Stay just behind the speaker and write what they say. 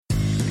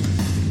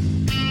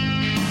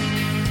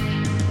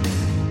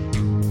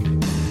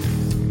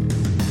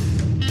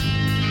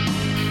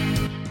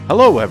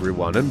Hello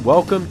everyone and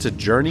welcome to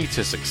Journey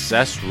to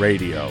Success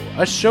Radio,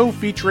 a show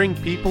featuring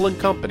people and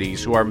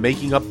companies who are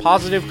making a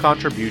positive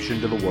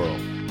contribution to the world.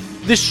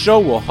 This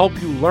show will help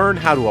you learn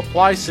how to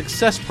apply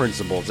success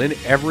principles in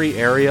every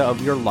area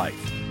of your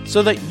life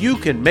so that you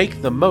can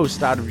make the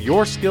most out of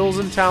your skills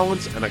and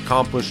talents and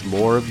accomplish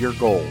more of your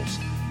goals.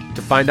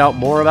 To find out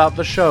more about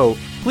the show,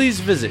 please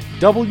visit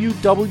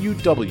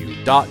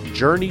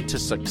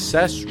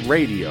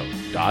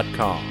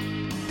www.journeytosuccessradio.com.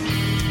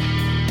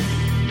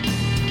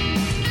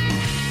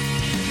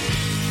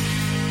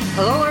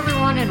 Hello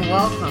everyone and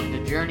welcome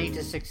to Journey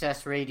to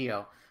Success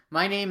Radio.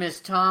 My name is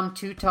Tom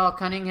Too Tall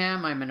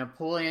Cunningham. I'm a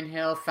Napoleon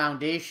Hill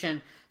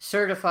Foundation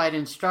certified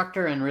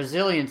instructor and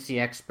resiliency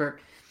expert.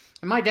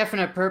 And my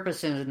definite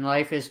purpose in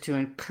life is to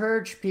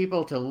encourage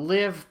people to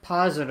live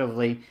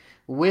positively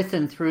with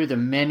and through the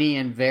many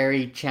and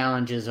varied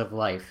challenges of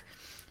life.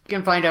 You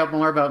can find out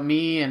more about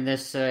me and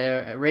this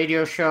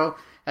radio show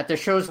at the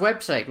show's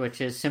website,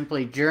 which is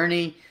simply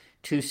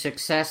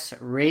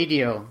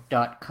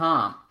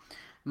journeytosuccessradio.com.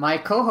 My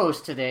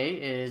co-host today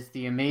is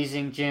the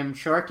amazing Jim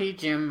Shorkey.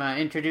 Jim,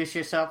 introduce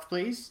yourself,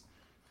 please.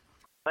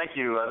 Thank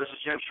you. This is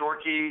Jim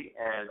Shorkey,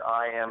 and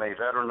I am a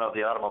veteran of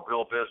the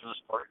automobile business,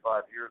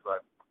 35 years. I've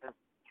since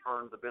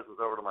turned the business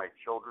over to my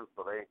children,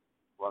 so they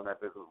run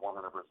that business 100%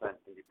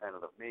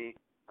 independent of me.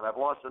 And I've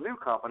launched a new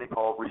company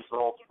called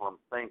Results from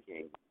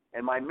Thinking.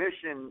 And my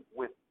mission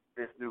with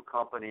this new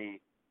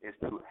company is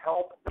to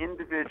help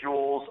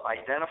individuals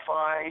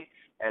identify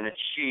and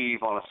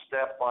achieve on a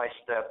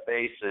step-by-step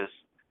basis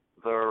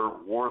their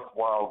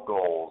worthwhile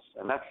goals.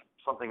 And that's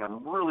something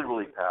I'm really,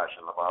 really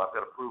passionate about. I've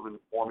got a proven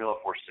formula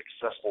for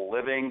successful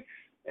living,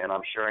 and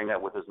I'm sharing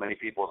that with as many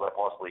people as I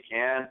possibly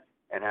can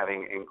and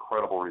having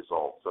incredible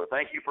results. So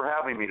thank you for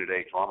having me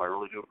today, Tom. I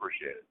really do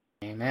appreciate it.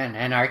 Amen.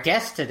 And our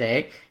guest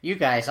today, you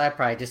guys, I'm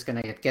probably just going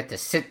to get to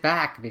sit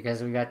back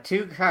because we got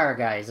two car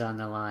guys on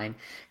the line.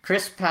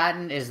 Chris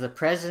Patton is the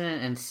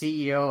president and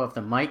CEO of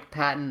the Mike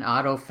Patton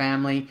Auto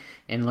Family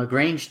in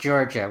LaGrange,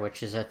 Georgia,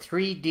 which is a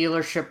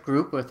 3-dealership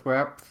group with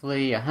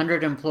roughly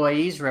 100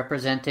 employees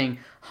representing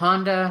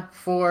Honda,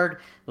 Ford,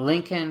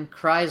 Lincoln,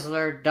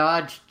 Chrysler,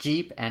 Dodge,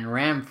 Jeep, and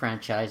Ram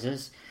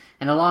franchises.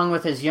 And along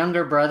with his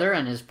younger brother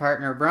and his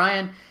partner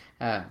Brian,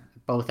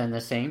 both in the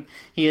same,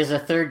 he is a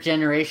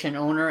third-generation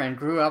owner and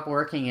grew up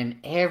working in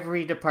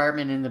every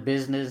department in the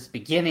business,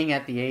 beginning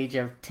at the age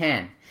of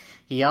 10.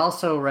 He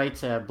also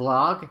writes a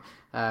blog,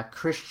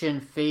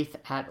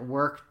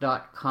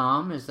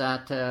 ChristianFaithAtWork.com is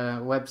that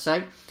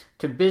website,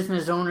 to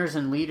business owners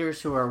and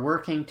leaders who are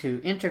working to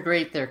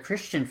integrate their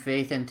Christian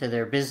faith into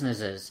their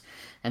businesses.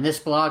 And this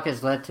blog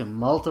has led to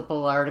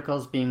multiple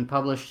articles being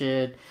published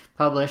in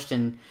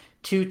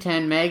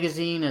 210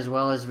 magazine, as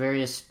well as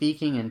various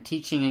speaking and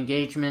teaching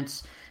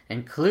engagements,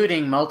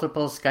 including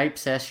multiple Skype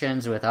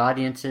sessions with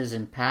audiences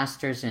and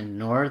pastors in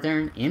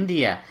northern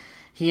India.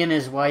 He and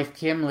his wife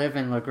Kim live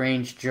in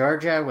LaGrange,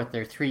 Georgia with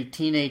their 3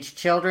 teenage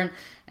children,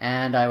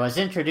 and I was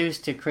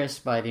introduced to Chris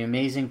by the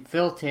amazing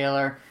Phil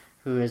Taylor,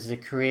 who is the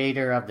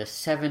creator of the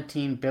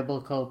 17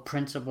 Biblical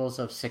Principles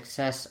of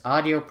Success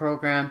audio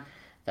program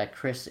that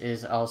Chris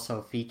is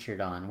also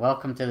featured on.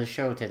 Welcome to the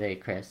show today,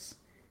 Chris.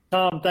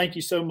 Tom, thank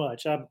you so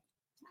much. I'm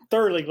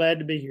thoroughly glad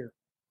to be here.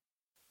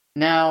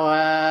 Now,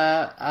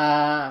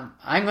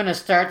 I'm going to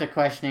start the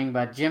questioning,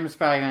 but Jim's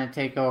probably going to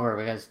take over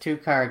because 2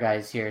 car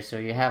guys here, so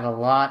you have a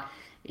lot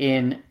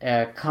in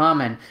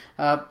common.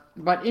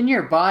 But in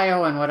your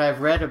bio and what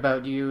I've read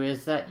about you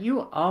is that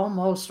you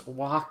almost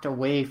walked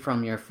away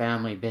from your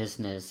family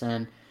business,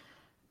 and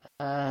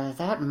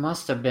that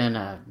must have been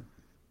a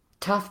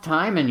tough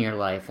time in your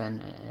life.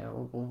 And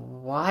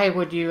why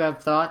would you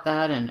have thought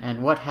that,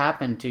 and what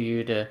happened to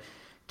you to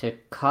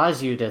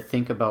cause you to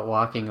think about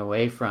walking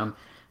away from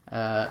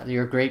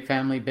your great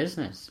family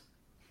business?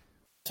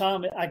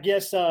 Tom, I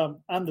guess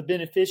I'm the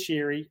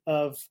beneficiary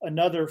of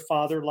another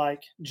father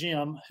like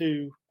Jim,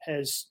 who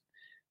has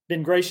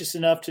been gracious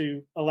enough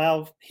to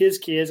allow his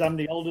kids. I'm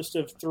the oldest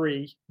of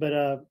 3,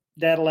 but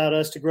Dad allowed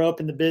us to grow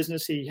up in the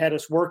business. He had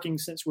us working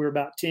since we were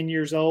about 10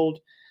 years old.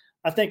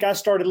 I think I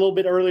started a little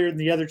bit earlier than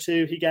the other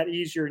 2. He got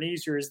easier and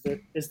easier as the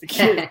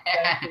kid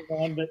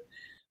on. But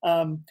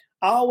I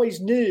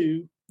always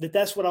knew that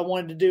that's what I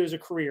wanted to do as a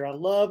career. I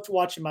loved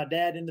watching my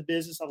dad in the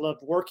business. I loved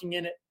working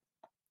in it.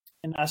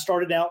 And I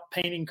started out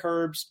painting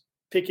curbs,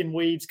 picking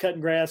weeds,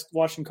 cutting grass,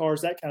 washing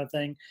cars, that kind of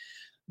thing.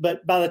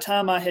 But by the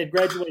time I had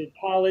graduated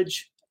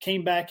college,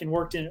 came back and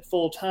worked in it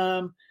full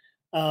time.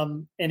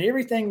 And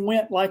everything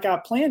went like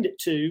I planned it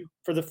to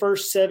for the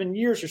first 7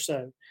 years or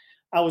so.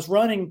 I was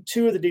running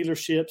 2 of the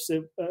dealerships.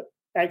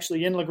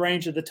 Actually, in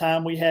LaGrange at the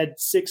time, we had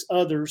 6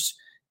 others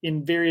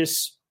in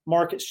various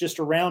markets just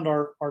around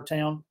our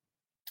town.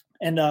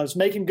 And I was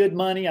making good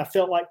money. I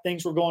felt like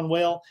things were going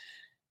well.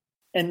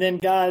 And then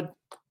God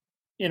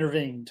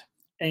intervened.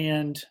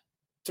 And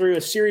through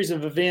a series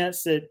of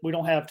events that we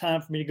don't have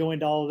time for me to go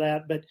into all of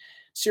that, but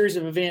series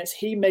of events,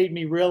 he made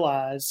me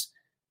realize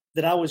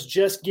that I was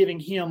just giving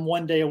him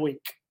 1 day a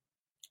week.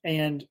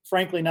 And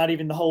frankly, not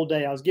even the whole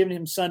day. I was giving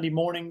him Sunday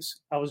mornings.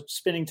 I was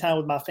spending time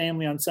with my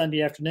family on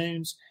Sunday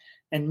afternoons.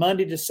 And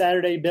Monday to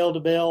Saturday, bell to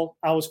bell,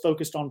 I was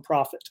focused on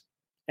profit.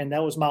 And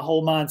that was my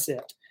whole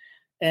mindset.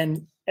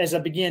 And as I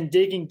began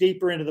digging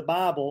deeper into the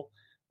Bible,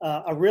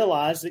 I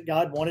realized that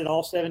God wanted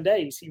all 7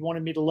 days. He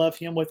wanted me to love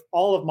him with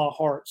all of my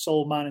heart,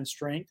 soul, mind, and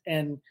strength.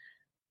 And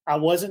I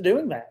wasn't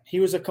doing that. He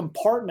was a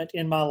compartment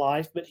in my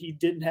life, but he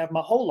didn't have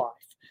my whole life.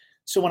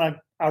 So when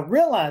I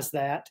realized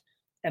that,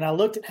 and I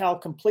looked at how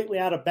completely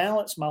out of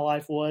balance my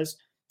life was,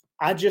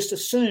 I just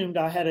assumed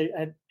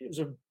it was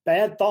a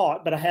bad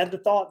thought, but I had the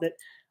thought that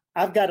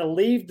I've got to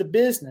leave the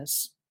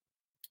business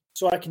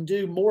so I can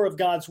do more of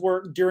God's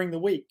work during the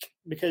week.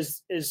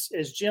 Because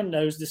as Jim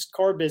knows, this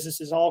car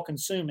business is all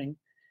consuming.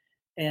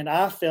 And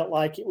I felt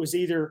like it was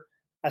either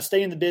I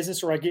stay in the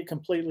business or I get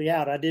completely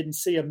out. I didn't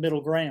see a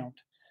middle ground.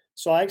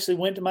 So I actually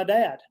went to my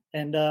dad.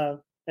 And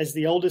as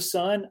the oldest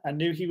son, I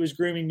knew he was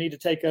grooming me to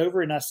take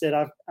over. And I said,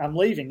 I'm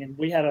leaving. And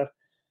we had a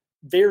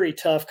very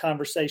tough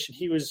conversation.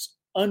 He was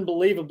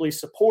unbelievably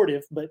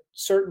supportive, but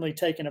certainly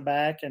taken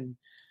aback and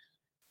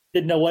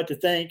didn't know what to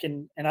think.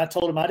 And I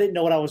told him I didn't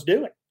know what I was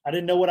doing. I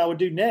didn't know what I would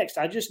do next.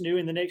 I just knew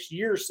in the next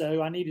year or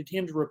so I needed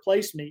him to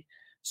replace me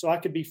so I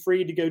could be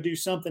free to go do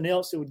something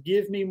else that would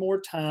give me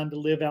more time to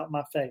live out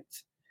my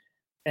faith.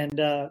 And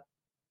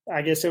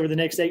I guess over the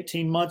next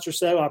 18 months or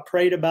so, I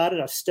prayed about it.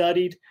 I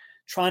studied,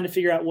 trying to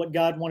figure out what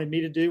God wanted me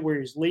to do, where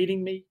he's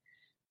leading me.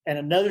 And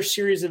another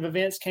series of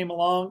events came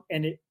along,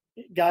 and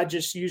God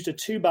just used a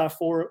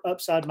 2x4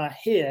 upside my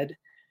head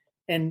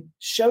and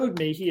showed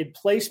me he had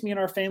placed me in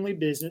our family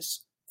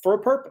business for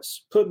a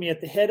purpose, put me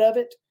at the head of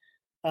it,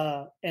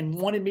 and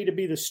wanted me to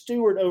be the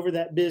steward over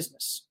that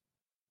business.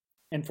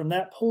 And from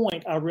that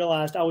point, I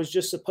realized I was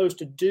just supposed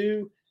to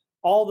do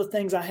all the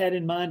things I had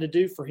in mind to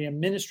do for him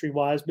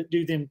ministry-wise, but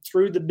do them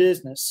through the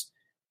business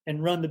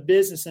and run the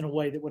business in a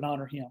way that would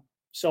honor him.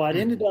 So I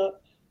ended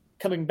up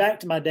coming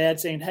back to my dad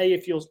saying,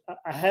 hey,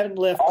 I haven't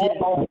left yet,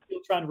 you're still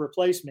trying to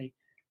replace me.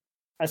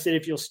 I said,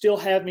 if you'll still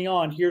have me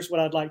on, here's what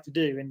I'd like to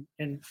do.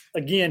 And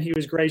again, he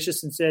was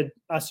gracious and said,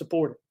 I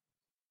support it.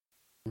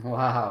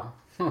 Wow.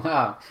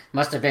 Wow.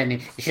 Must have been, you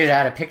should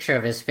have had a picture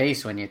of his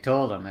face when you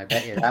told him. I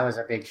bet you that was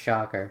a big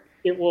shocker.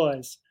 It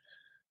was.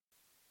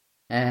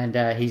 And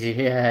that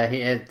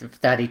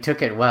he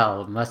took it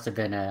well must have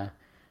been a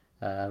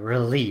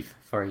relief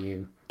for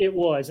you. It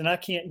was. And I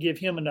can't give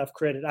him enough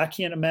credit. I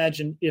can't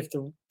imagine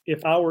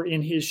if I were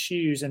in his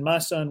shoes and my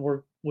son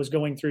was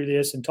going through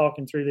this and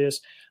talking through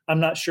this, I'm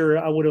not sure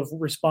I would have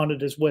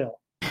responded as well.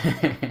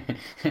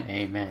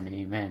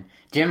 Amen.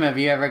 Jim, have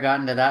you ever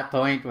gotten to that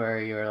point where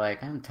you were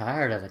like, I'm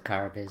tired of the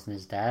car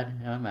business,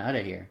 Dad. I'm out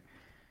of here?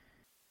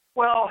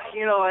 Well,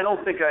 I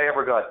don't think I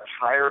ever got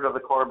tired of the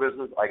car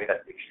business. I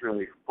got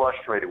extremely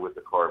frustrated with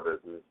the car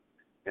business.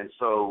 And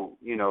so,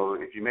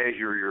 if you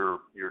measure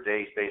your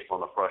days based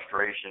on the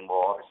frustration,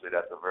 well, obviously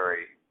that's a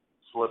very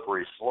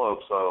slippery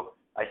slope. So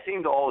I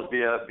seem to always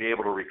be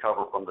able to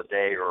recover from the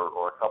day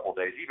or a couple of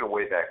days, even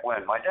way back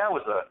when. My dad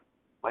was a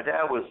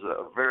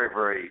very,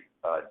 very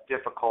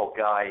difficult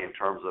guy in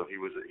terms of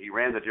he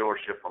ran the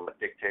dealership from a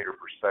dictator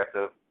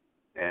perspective,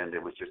 and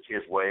it was just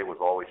his way. It was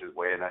always his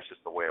way, and that's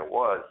just the way it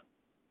was.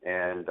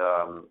 And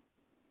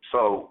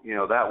so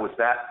that was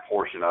that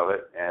portion of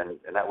it, and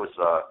that was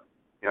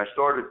I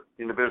started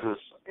in the business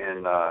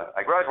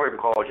I graduated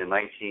from college in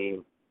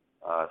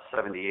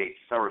 1978,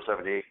 December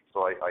 78.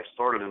 So I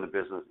started in the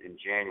business in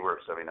January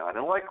of 79.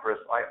 And like Chris,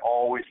 I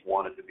always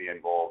wanted to be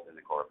involved in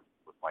the car business.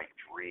 It was my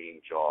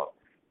dream job.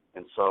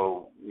 And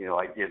so,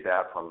 I did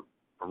that from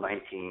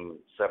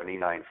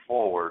 1979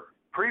 forward.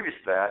 Previous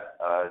to that,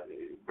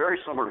 very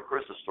similar to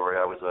Chris's story,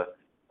 I was a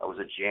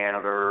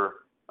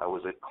janitor, I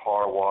was a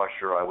car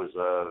washer, I was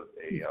a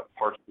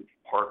parts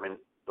department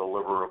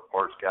deliverer of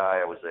parts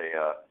guy,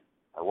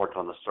 I worked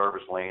on the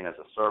service lane as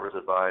a service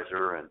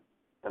advisor, and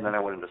then I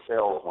went into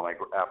sales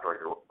after I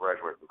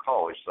graduated from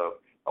college. So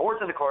I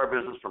worked in the car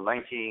business from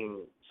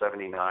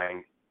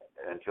 1979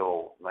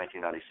 until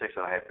 1996,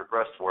 and I had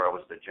progressed to where I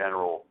was the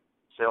general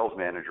sales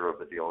manager of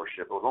the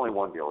dealership. It was only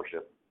one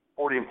dealership,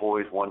 40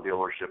 employees, one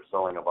dealership,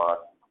 selling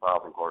about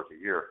 1,000 cars a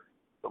year.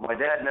 But my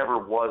dad never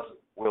was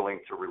willing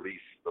to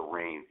release the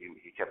reins.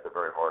 He kept a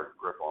very hard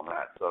grip on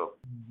that. So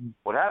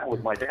what happened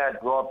was my dad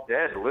dropped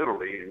dead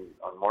literally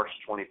on March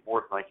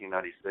 24th,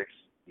 1996.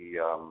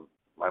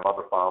 My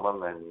mother found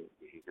him, and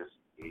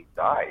he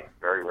died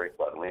very, very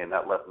suddenly, and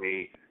that left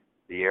me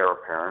the heir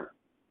apparent.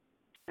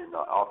 And I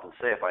often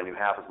say if I knew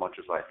half as much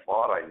as I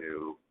thought I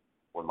knew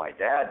when my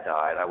dad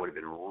died, I would have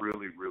been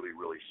really, really,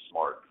 really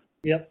smart.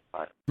 Yep.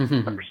 I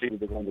proceeded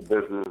to run the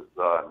business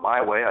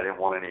my way. I didn't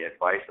want any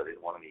advice. I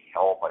didn't want any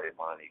help. I didn't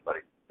want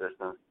anybody's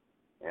assistance.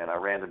 And I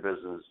ran the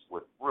business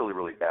with really,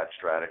 really bad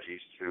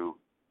strategies to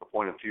the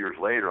point of 2 years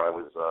later, I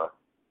was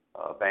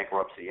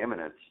bankruptcy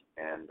imminent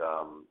and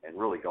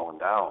really going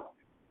down.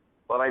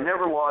 But I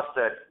never lost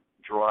that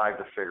drive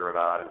to figure it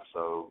out. And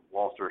so,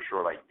 long story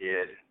short, I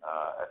did.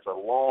 That's a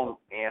long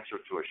answer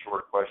to a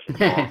short question.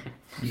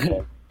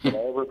 Did I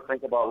ever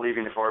think about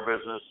leaving the car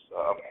business?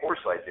 Of course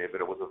I did,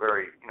 but it was a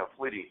very,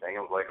 fleeting thing. It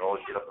was like, oh,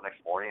 get up the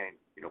next morning and,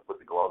 put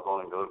the gloves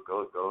on and go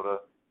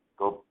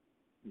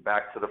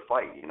back to the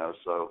fight,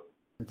 So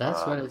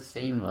That's what it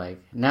seemed like.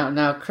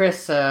 Now,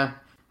 Chris,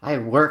 I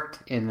worked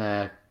in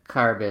the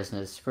car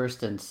business,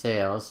 first in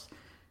sales.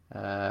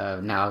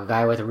 Now, a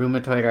guy with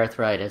rheumatoid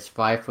arthritis,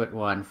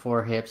 5'1",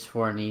 4 hips,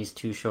 4 knees,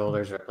 2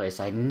 shoulders replaced.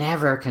 I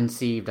never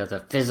conceived of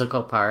the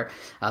physical part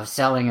of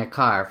selling a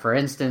car. For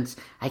instance,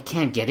 I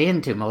can't get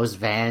into most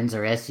vans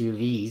or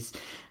SUVs.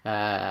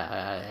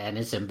 And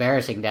it's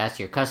embarrassing to ask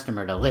your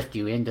customer to lift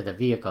you into the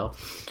vehicle.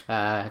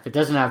 If it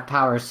doesn't have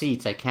power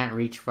seats, I can't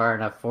reach far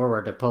enough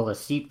forward to pull the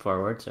seat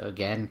forward. So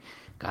again,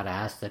 got to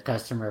ask the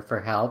customer for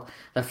help.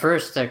 The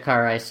first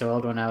car I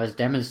sold, when I was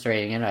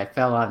demonstrating it, I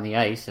fell on the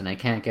ice and I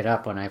can't get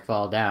up when I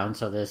fall down.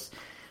 So this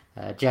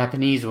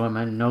Japanese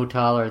woman, no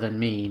taller than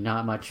me,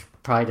 not much,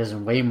 probably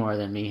doesn't weigh more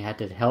than me, had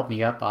to help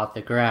me up off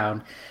the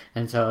ground.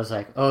 And so I was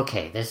like,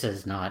 okay, this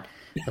is not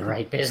the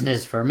right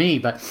business for me.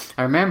 But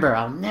I remember,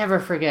 I'll never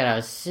forget, I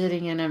was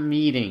sitting in a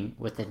meeting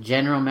with the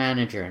general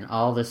manager and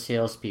all the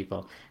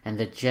salespeople, and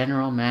the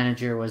general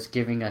manager was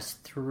giving us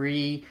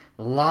 3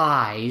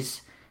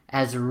 lies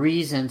as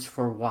reasons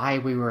for why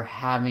we were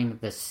having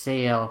the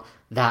sale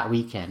that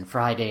weekend,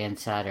 Friday and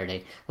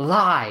Saturday.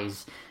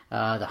 Lies.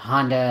 The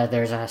Honda,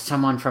 there's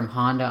someone from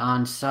Honda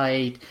on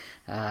site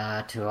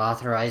to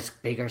authorize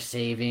bigger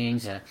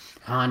savings.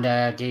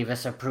 Honda gave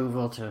us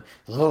approval to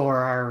lower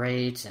our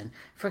rates, and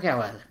forget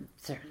what,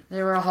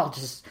 they were all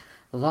just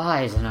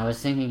lies. And I was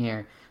thinking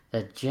here,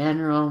 the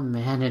general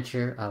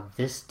manager of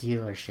this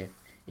dealership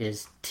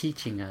is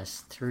teaching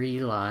us 3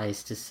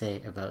 lies to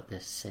say about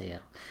this sale.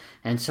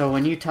 And so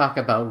when you talk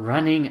about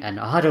running an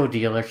auto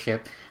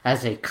dealership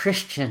as a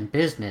Christian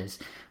business,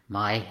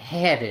 my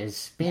head is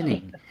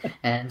spinning.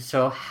 And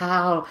so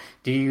how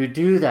do you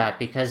do that?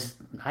 Because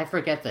I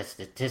forget the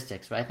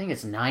statistics, but I think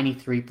it's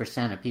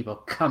 93% of people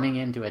coming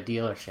into a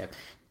dealership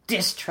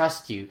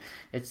distrust you.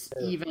 It's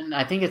even,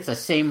 I think it's the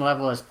same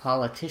level as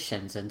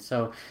politicians. And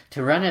so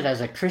to run it as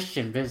a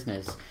Christian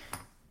business,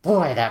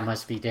 boy, that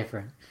must be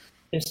different.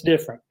 It's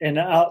different. And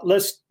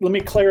let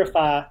me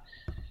clarify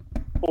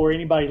for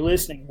anybody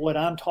listening what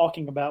I'm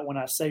talking about when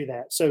I say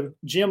that. So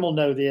Jim will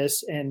know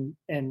this, and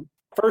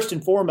first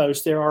and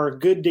foremost, there are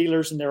good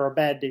dealers and there are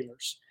bad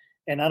dealers.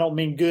 And I don't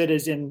mean good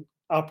as in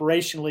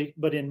operationally,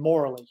 but in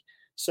morally.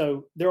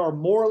 So there are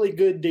morally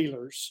good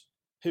dealers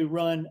who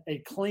run a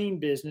clean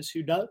business,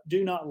 who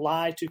do not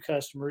lie to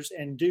customers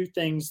and do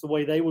things the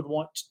way they would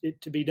want it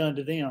to be done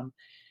to them.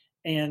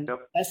 And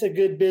that's a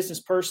good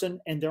business person.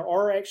 And there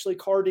are actually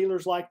car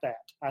dealers like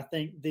that. I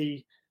think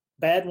the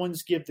bad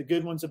ones give the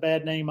good ones a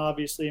bad name,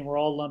 obviously, and we're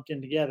all lumped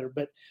in together.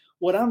 But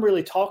what I'm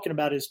really talking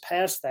about is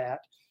past that.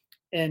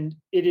 And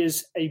it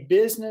is a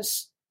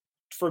business,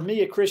 for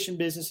me, a Christian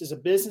business is a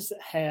business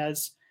that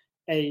has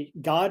a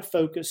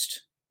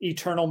God-focused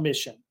eternal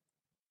mission.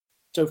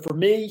 So for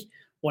me,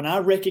 when I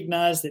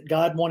recognized that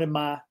God wanted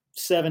my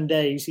 7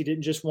 days, he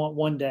didn't just want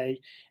one day.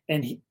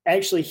 And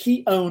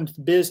he owned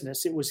the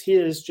business. It was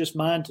his, just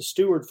mine to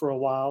steward for a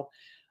while.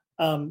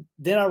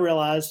 Then I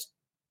realized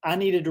I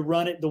needed to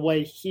run it the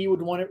way he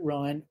would want it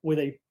run,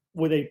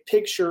 with a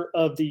picture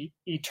of the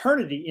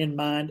eternity in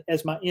mind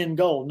as my end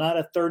goal, not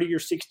a 30 or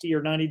 60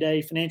 or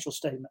 90-day financial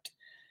statement.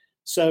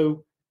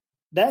 So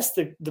that's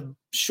the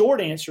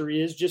short answer,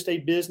 is just a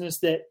business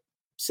that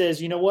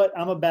says, you know what,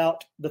 I'm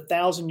about the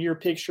 1,000-year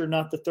picture,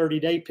 not the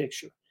 30-day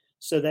picture.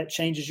 So that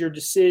changes your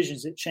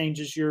decisions. It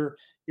changes your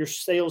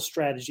sales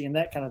strategy and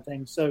that kind of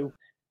thing. So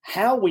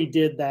how we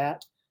did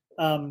that,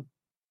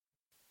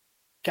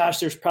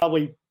 there's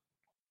probably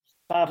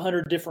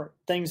 500 different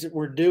things that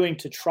we're doing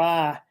to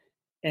try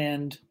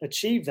and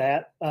achieve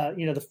that.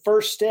 The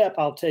first step,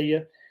 I'll tell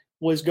you,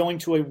 was going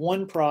to a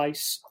one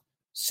price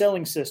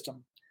selling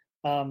system.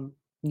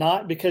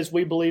 Not because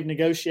we believe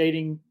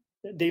negotiating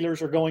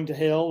dealers are going to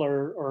hell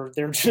or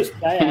they're just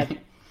bad,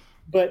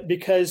 but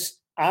because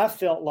I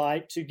felt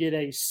like to get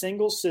a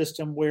single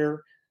system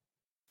where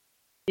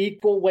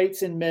equal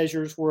weights and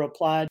measures were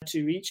applied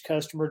to each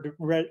customer,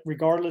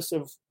 regardless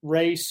of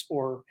race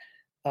or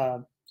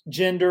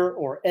gender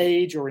or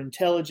age or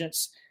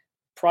intelligence.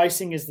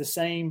 Pricing is the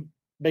same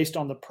based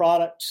on the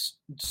products,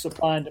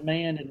 supply and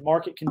demand, and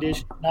market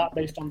conditions, not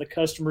based on the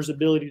customer's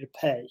ability to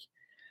pay.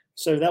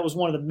 So that was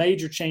one of the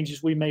major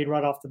changes we made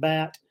right off the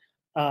bat.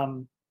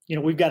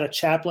 We've got a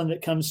chaplain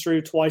that comes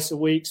through twice a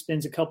week,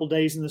 spends a couple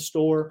days in the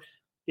store,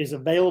 is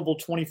available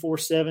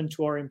 24/7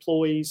 to our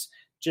employees,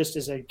 just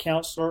as a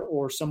counselor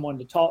or someone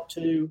to talk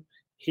to.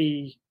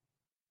 He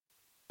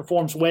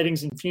performs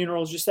weddings and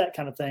funerals, just that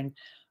kind of thing.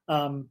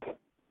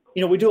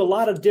 We do a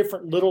lot of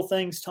different little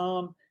things,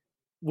 Tom,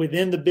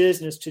 within the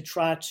business to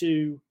try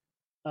to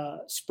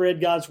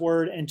spread God's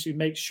word and to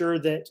make sure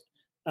that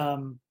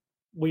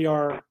we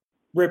are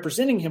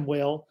representing him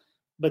well.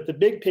 But the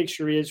big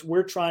picture is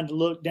we're trying to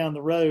look down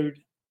the road.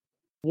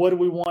 What do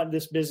we want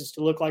this business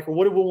to look like? Or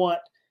what do we want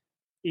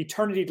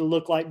eternity to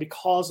look like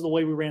because of the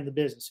way we ran the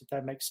business, if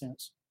that makes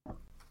sense?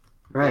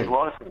 Right.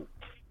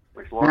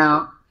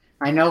 Now,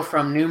 I know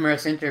from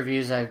numerous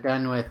interviews I've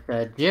done with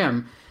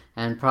Jim,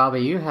 and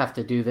probably you have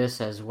to do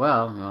this as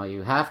well. Well,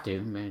 you have to.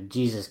 I mean,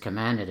 Jesus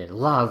commanded it.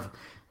 Love.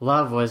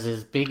 Love was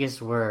his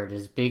biggest word,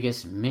 his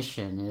biggest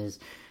mission, is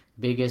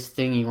biggest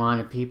thing he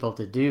wanted people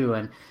to do.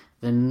 And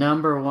the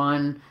number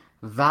one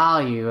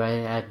value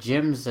at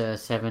Jim's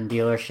 7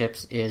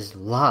 dealerships is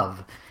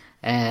love.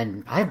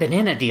 And I've been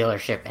in a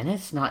dealership, and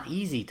it's not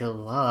easy to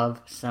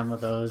love some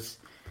of those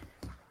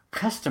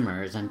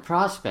customers and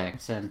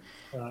prospects. And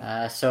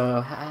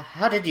so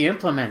how did you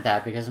implement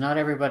that? Because not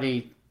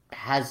everybody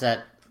has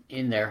that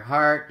in their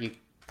heart. You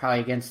probably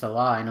against the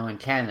law. I know in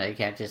Canada you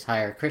can't just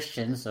hire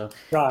Christians, so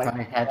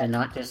probably had to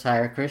not just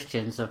hire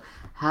Christians. So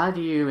how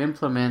do you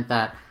implement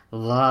that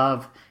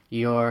love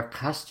your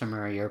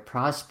customer, your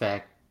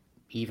prospect,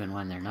 even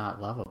when they're not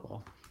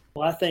lovable?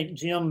 Well, I think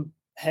Jim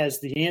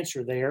has the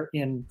answer there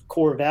in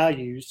core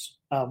values,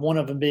 one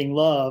of them being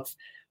love.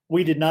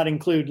 We did not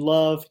include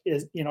love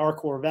in our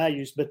core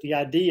values, but the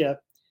idea,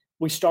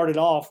 we started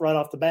off right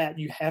off the bat,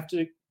 you have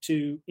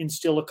to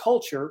instill a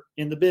culture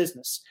in the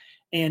business.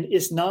 And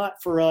it's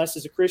not, for us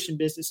as a Christian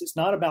business, it's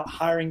not about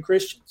hiring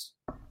Christians.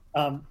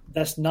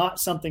 That's not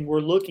something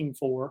we're looking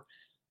for.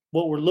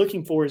 What we're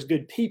looking for is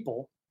good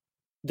people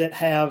that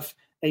have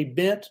a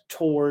bent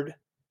toward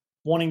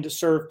wanting to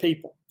serve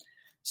people.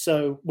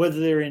 So whether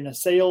they're in a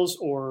sales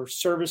or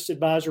service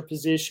advisor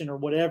position or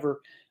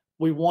whatever,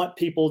 we want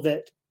people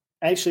that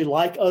actually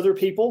like other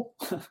people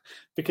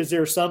because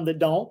there are some that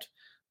don't.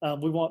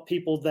 We want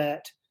people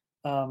that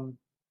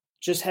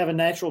just have a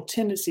natural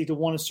tendency to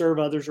want to serve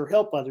others or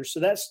help others. So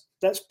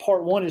that's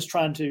part one, is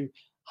trying to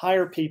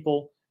hire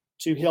people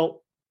to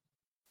help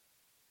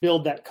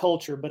build that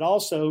culture. But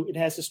also it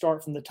has to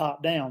start from the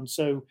top down.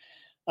 So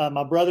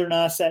my brother and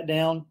I sat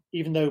down,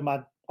 even though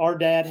our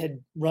dad had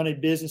run a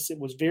business that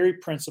was very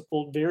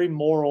principled, very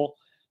moral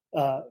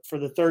for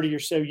the 30 or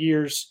so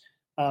years.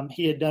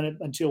 He had done it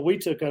until we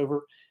took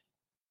over,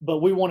 but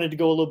we wanted to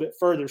go a little bit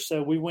further.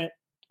 So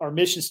our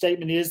mission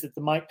statement is that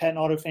the Mike Patton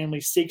Auto family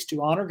seeks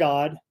to honor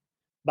God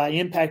by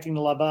impacting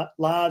the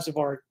lives of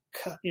our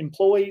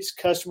employees,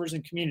 customers,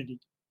 and community.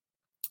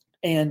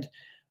 And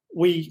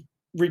we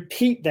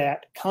repeat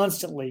that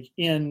constantly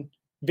in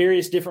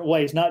various different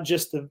ways, not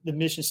just the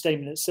mission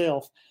statement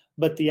itself,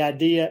 but the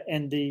idea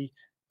and the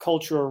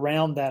culture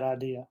around that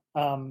idea,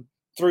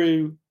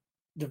 through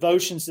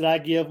devotions that I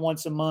give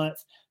once a month,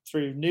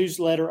 through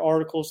newsletter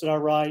articles that I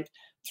write,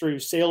 through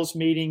sales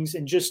meetings,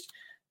 and just,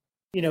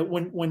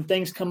 when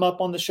things come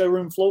up on the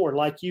showroom floor,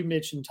 like you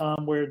mentioned,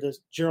 Tom, where the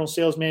general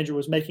sales manager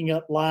was making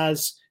up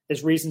lies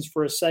as reasons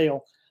for a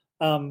sale.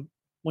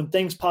 When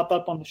things pop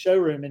up on the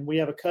showroom and we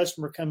have a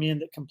customer come in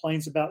that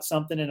complains about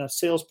something, and a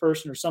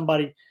salesperson or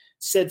somebody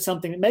said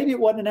something, maybe it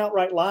wasn't an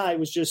outright lie, it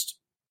was just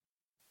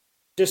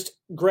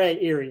gray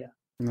area.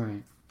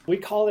 Right. We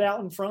call it out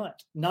in front,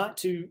 not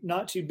to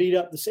beat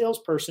up the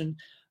salesperson,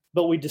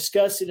 but we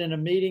discuss it in a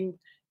meeting,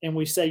 and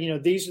we say,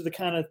 these are the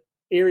kind of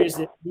areas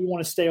that we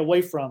want to stay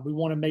away from. We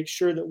want to make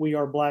sure that we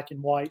are black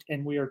and white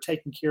and we are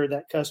taking care of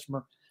that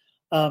customer.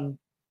 So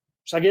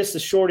I guess the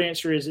short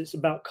answer is it's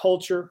about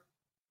culture.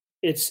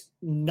 It's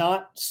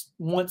not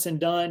once and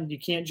done. You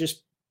can't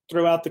just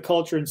throw out the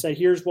culture and say,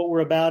 here's what we're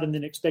about, and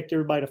then expect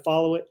everybody to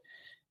follow it.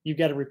 You've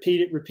got to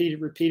repeat it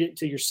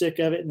until you're sick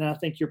of it. And I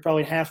think you're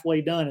probably halfway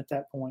done at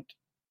that point.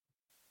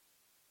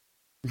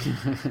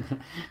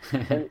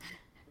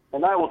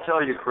 And I will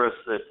tell you, Chris,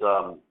 that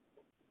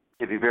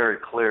to be very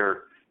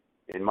clear,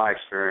 in my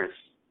experience,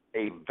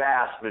 a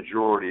vast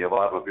majority of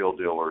automobile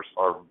dealers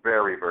are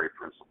very, very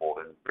principled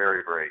and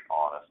very, very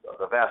honest.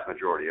 The vast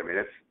majority. I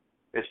mean,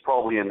 it's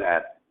probably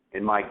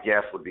in my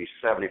guess would be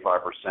 75%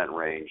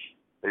 range.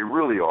 They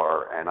really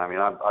are. And I mean,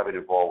 I've been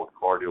involved with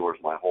car dealers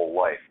my whole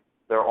life.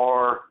 There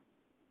are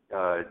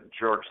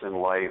jerks in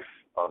life.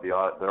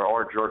 There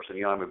are jerks in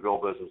the automobile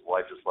business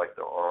life, just like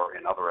there are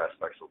in other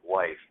aspects of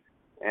life.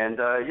 And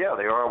they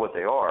are what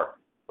they are.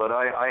 But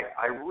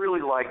I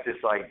really like this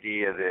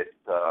idea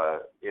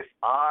that if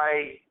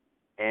I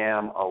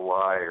am a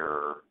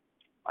liar,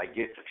 I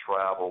get to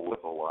travel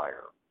with a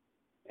liar.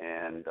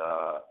 And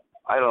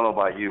I don't know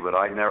about you, but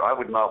I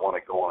would not want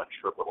to go on a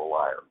trip with a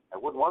liar. I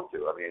wouldn't want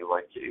to. I mean,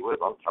 like, gee whiz,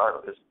 I'm tired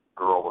of this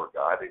girl or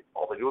guy.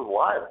 All they do is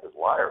lie. They're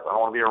liars. I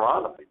don't want to be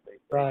around them.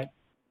 Right.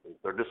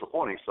 They're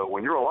disappointing. So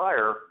when you're a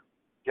liar,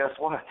 guess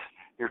what?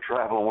 You're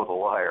traveling with a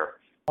liar.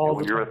 And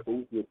when you're a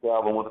thief, you're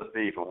traveling with a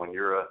thief. And when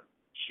you're a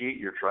cheat,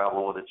 you're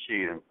traveling with a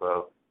cheat. And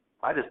so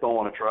I just don't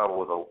want to travel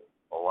with a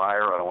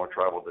liar. I don't want to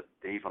travel with a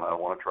thief, and I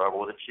don't want to travel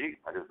with a cheat.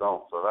 I just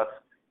don't. So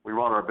we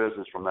run our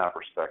business from that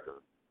perspective.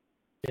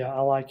 Yeah,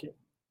 I like it.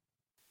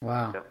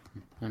 Wow. Yep.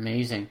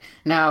 Amazing.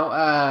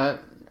 Now,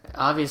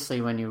 obviously,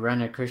 when you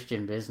run a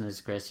Christian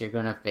business, Chris, you're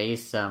going to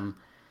face some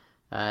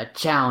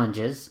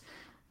challenges.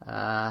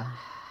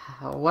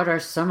 What are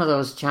some of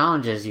those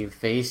challenges you've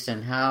faced,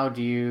 and how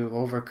do you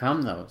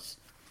overcome those?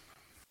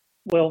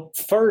 Well,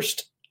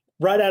 first,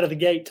 right out of the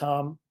gate,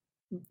 Tom,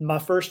 my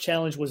first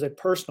challenge was a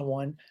personal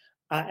one.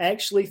 I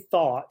actually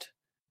thought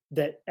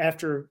that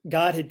after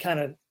God had kind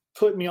of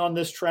put me on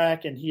this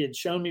track and he had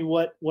shown me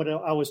what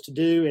I was to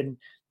do, and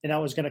I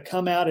was going to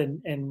come out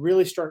and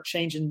really start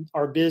changing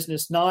our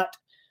business, not,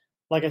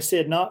 like I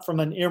said, not from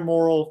an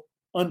immoral,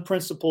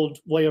 unprincipled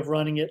way of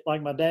running it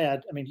like my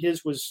dad. I mean,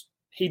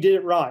 he did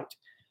it right.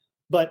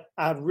 But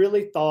I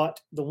really thought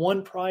the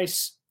one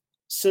price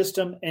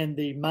system and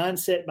the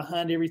mindset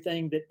behind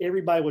everything, that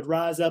everybody would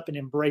rise up and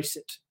embrace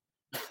it.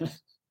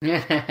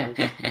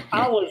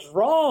 I was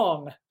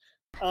wrong.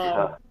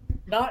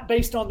 Not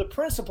based on the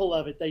principle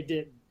of it, they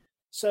didn't.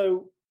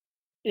 So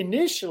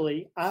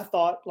initially, I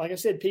thought, like I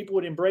said, people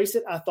would embrace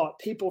it. I thought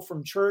people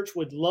from church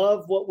would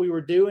love what we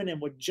were doing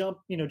and would jump,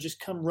 just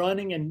come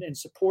running and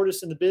support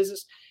us in the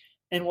business.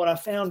 And what I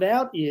found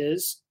out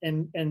is,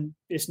 and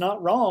it's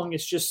not wrong,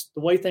 it's just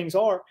the way things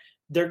are,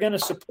 they're going to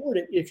support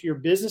it if your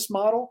business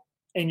model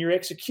and your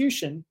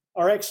execution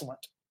are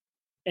excellent.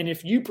 And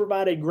if you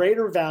provide a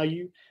greater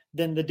value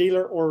than the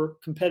dealer or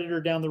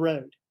competitor down the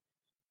road.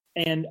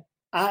 And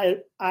I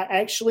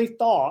actually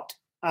thought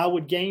I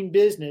would gain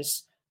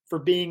business for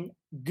being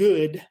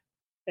good,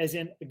 as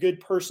in a good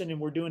person, and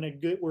we're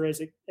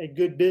a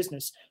good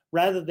business,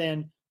 rather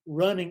than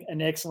running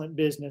an excellent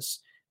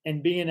business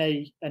and being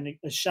a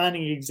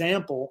shining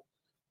example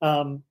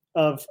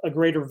of a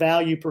greater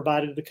value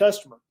provided to the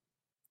customer.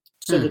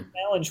 So the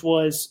challenge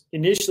was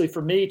initially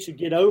for me to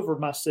get over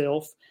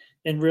myself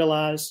and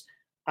realize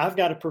I've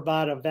got to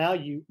provide a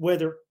value,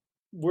 whether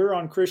we're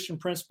on Christian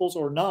principles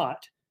or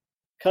not.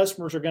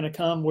 Customers are going to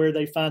come where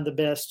they find the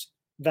best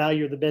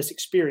value or the best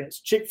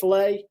experience.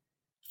 Chick-fil-A,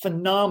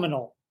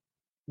 phenomenal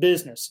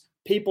business.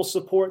 People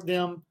support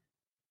them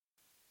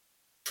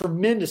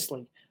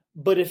tremendously.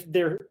 But if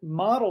their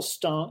model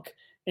stunk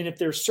and if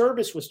their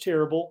service was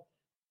terrible,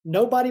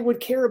 nobody would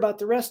care about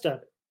the rest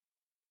of it.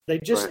 They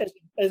just, right,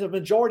 as a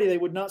majority, they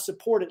would not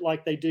support it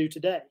like they do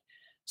today.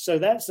 So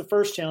that's the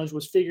first challenge,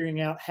 was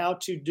figuring out how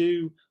to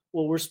do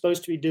what we're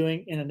supposed to be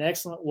doing in an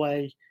excellent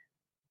way.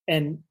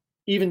 And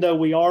even though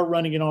we are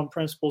running it on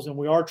principles and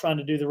we are trying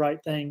to do the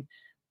right thing,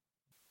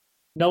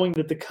 knowing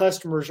that the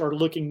customers are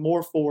looking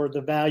more for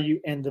the value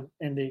and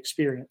the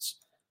experience.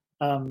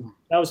 That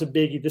was a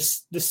biggie.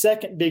 The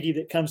second biggie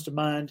that comes to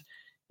mind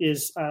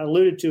is, I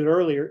alluded to it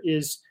earlier,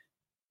 is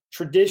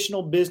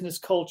traditional business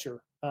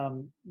culture.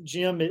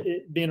 Jim,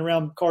 being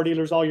around car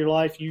dealers all your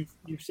life, you've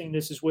seen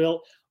this as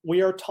well.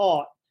 We are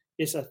taught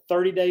it's a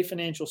 30-day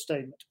financial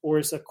statement or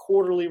it's a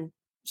quarterly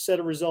set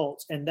of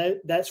results, and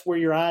that's where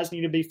your eyes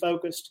need to be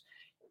focused.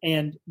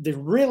 And the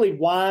really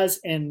wise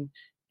and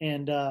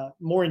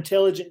more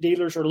intelligent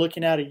dealers are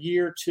looking at a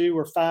year, 2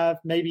 or 5,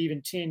 maybe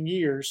even 10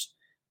 years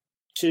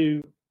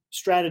to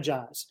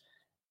strategize,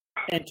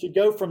 and to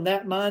go from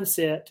that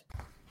mindset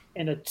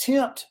and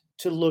attempt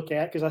to look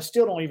at, because I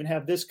still don't even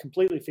have this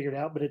completely figured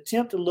out, but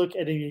attempt to look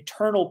at an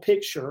eternal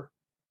picture.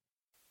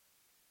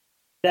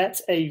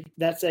 That's a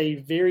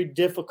very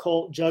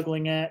difficult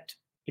juggling act,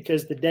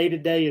 because the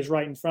day-to-day is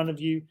right in front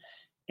of you,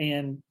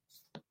 and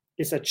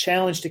it's a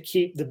challenge to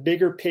keep the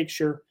bigger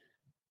picture,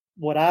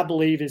 what I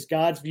believe is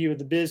God's view of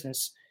the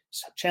business.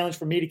 It's a challenge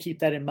for me to keep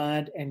that in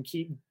mind and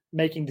keep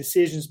making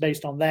decisions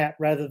based on that,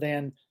 rather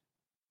than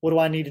what do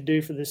I need to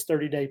do for this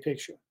 30-day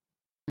picture.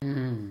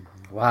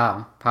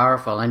 Wow,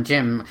 powerful. And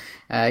Jim,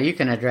 you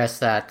can address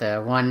that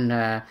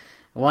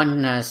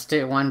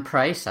one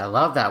price. I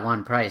love that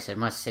one price. It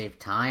must save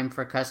time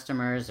for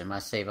customers. It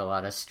must save a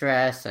lot of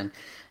stress. And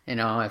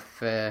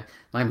if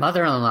my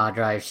mother-in-law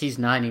drives, she's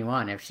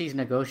 91. If she's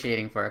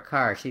negotiating for a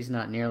car, she's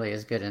not nearly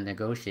as good at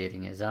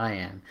negotiating as I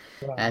am.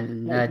 Right.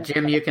 And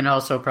Jim, you can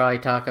also probably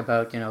talk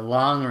about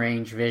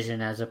long-range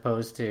vision as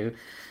opposed to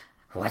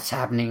what's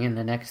happening in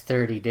the next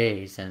 30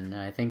 days. And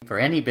I think for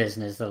any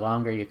business, the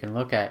longer you can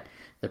look at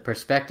the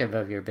perspective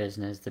of your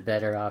business, the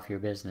better off your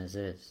business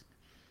is.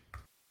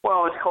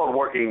 Well, it's called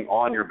working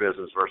on your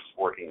business versus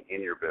working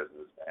in your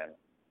business. And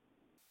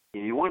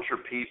you want your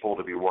people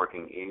to be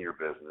working in your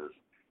business,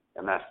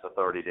 and that's the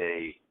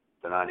 30-day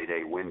to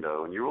 90-day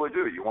window. And you really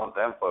do. You want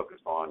them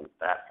focused on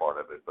that part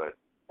of it. But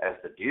as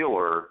the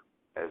dealer,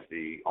 as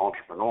the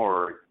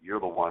entrepreneur,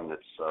 you're the one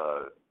that's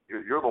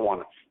you're the one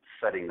that's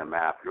setting the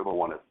map. You're the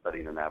one that's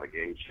setting the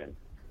navigation.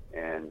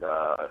 And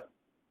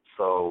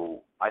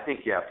so I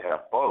think you have to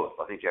have both.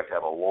 I think you have to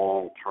have a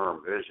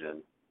long-term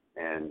vision,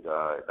 and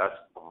that's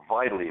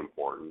vitally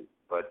important.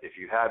 But if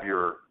you have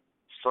your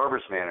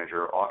service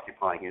manager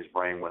occupying his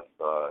brain with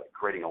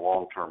creating a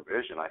long-term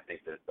vision, I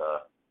think that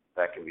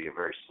that can be a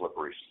very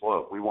slippery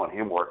slope. We want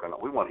him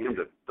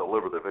to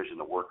deliver the vision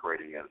that we're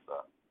creating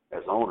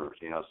as owners.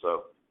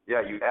 So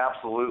yeah, you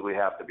absolutely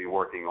have to be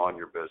working on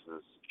your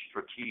business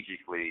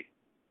strategically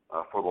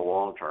for the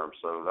long term.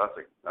 So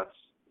that's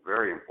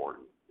very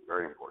important,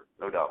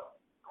 no doubt.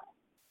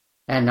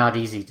 And not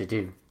easy to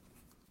do.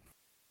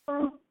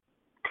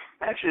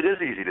 Actually, it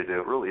is easy to do.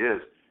 It really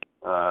is.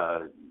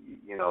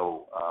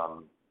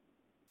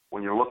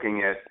 When you're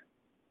looking at,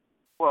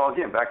 well,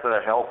 again, back to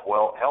that health,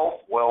 wealth,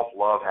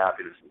 love,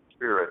 happiness, and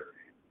spirit,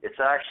 it's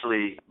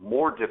actually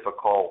more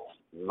difficult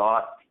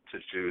not to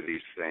do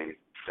these things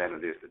than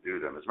it is to do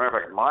them. As a matter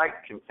of fact, my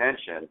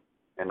contention,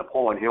 and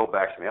Napoleon Hill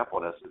backs me up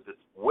on this, is it's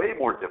way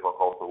more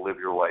difficult to live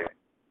your life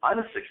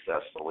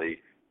unsuccessfully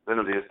than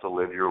it is to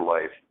live your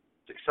life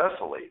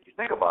successfully. If you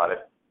think about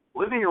it,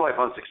 living your life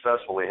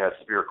unsuccessfully has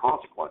severe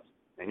consequences,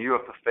 and you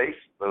have to face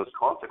those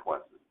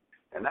consequences,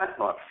 and that's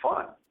not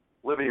fun.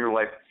 living your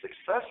life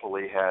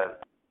successfully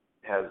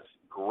has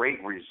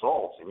great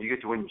results, and you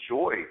get to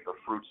enjoy the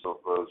fruits of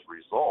those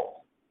results.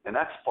 And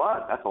that's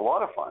fun. That's a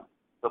lot of fun.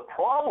 The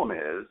problem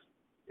is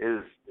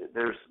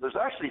there's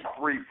actually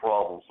three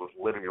problems with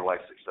living your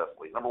life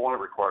successfully. Number one, it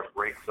requires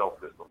great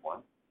self-discipline.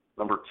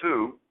 Number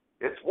two,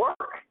 it's work.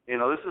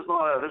 This is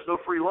not there's no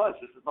free lunch.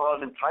 This is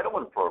not an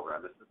entitlement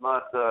program. This is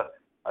not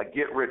a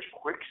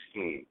get-rich-quick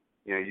scheme.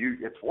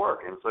 It's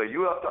work. And so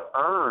you have to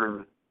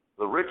earn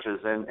the riches.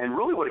 And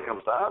really what it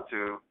comes down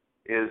to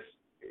is,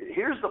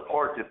 here's the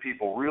part that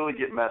people really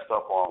get messed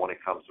up on when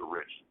it comes to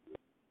riches.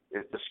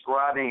 Is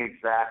describing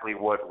exactly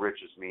what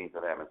riches mean to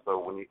them. And so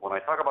when I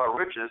talk about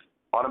riches,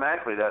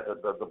 automatically that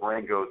the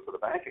brain goes to the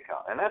bank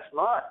account. And that's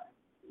not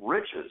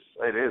riches.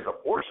 It is a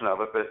portion of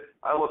it, but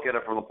I look at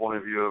it from the point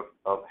of view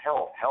of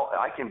health.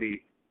 I can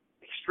be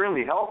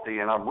extremely healthy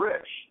and I'm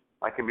rich.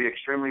 I can be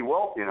extremely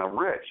wealthy and I'm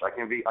rich. I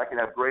can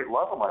have great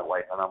love in my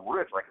life and I'm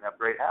rich. I can have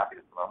great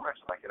happiness and I'm rich.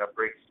 And I can have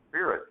great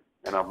spirit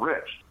and I'm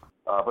rich.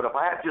 But if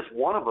I have just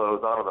one of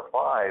those out of the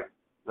five,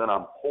 then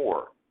I'm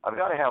poor. I've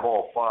got to have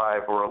all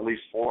five, or at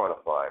least 4 out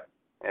of 5,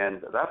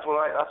 and that's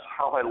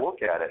how I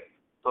look at it.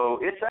 So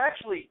it's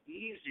actually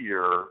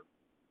easier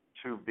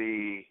to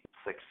be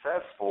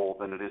successful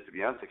than it is to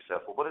be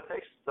unsuccessful, but it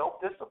takes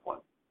self-discipline,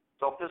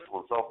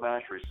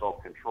 self-mastery,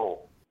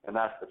 self-control, and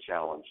that's the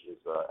challenge, is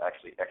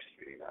actually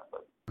executing that.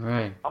 But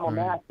right, I'm a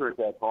master at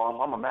that, Tom.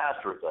 I'm a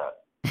master at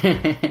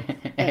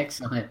that.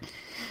 Excellent.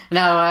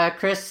 Now,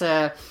 Chris,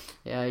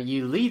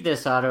 you lead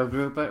this auto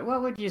group, but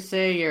what would you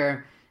say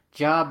your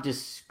job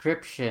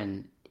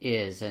description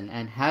is, and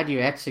how do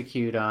you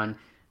execute on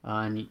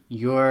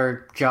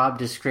your job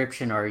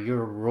description or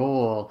your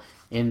role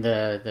in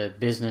the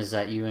business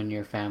that you and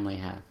your family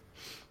have?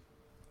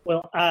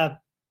 Well, I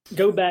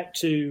go back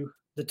to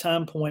the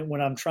time point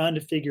when I'm trying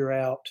to figure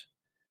out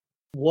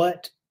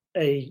what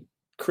a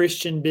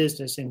Christian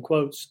business, in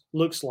quotes,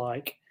 looks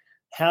like.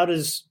 How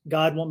does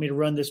God want me to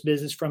run this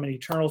business from an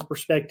eternal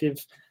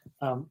perspective?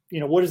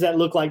 What does that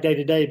look like day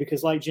to day?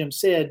 Because like Jim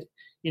said,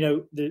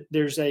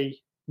 there's a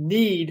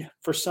need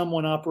for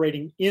someone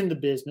operating in the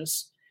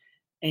business,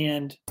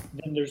 and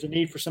then there's a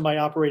need for somebody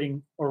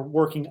operating or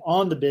working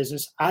on the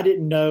business. I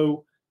didn't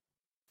know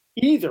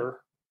either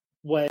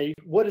way,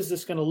 what is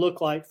this going to look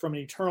like from an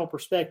eternal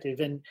perspective?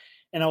 And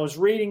I was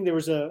reading, there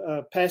was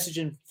a passage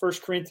in 1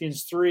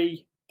 Corinthians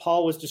 3,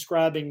 Paul was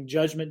describing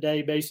Judgment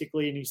Day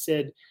basically, and he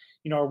said,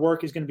 our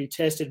work is going to be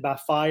tested by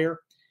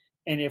fire.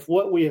 And if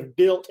what we have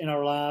built in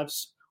our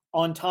lives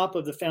on top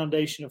of the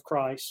foundation of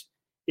Christ,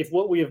 if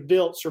what we have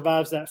built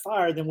survives that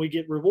fire, then we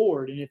get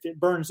reward. And if it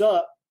burns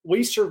up,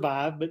 we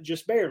survive, but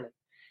just barely.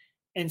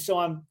 And so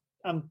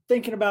I'm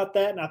thinking about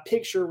that, and I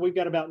picture we've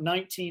got about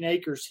 19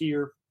 acres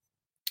here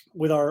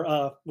with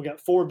we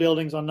got 4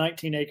 buildings on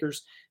 19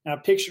 acres. And I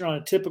picture on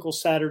a typical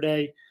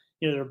Saturday,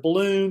 there are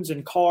balloons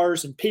and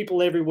cars and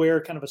people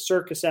everywhere, kind of a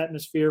circus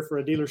atmosphere for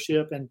a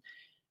dealership.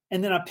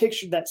 And then I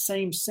pictured that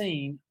same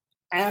scene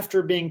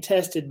after being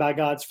tested by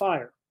God's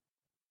fire.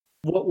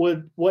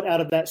 What out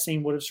of that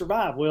scene would have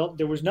survived? Well,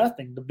 there was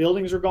nothing. The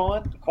buildings are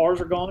gone, the cars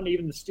are gone,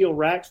 even the steel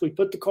racks we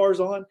put the cars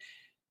on.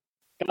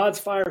 God's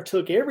fire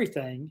took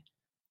everything.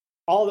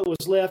 All that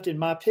was left in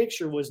my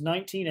picture was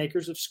 19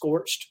 acres of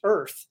scorched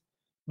earth.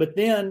 But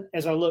then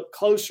as I look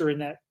closer in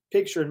that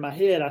picture in my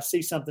head, I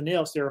see something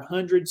else. There are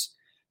hundreds,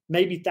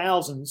 maybe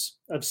thousands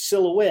of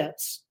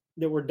silhouettes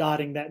that were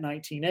dotting that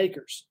 19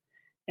 acres.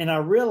 And I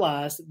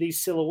realized that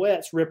these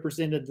silhouettes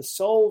represented the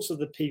souls of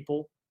the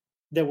people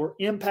that were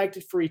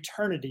impacted for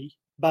eternity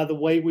by the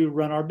way we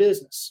run our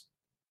business.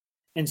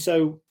 And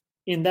so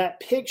in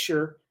that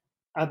picture,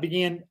 I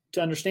began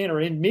to understand,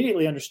 or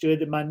immediately understood,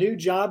 that my new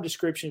job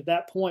description at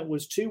that point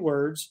was 2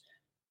 words: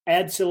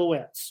 add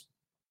silhouettes.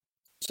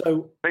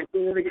 So say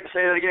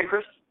that again,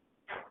 Chris.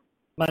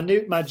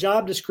 My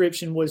job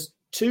description was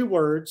 2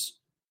 words: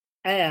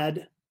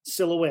 add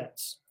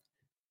silhouettes.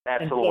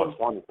 Add silhouettes,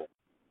 wonderful.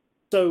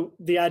 So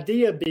the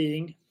idea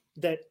being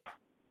that,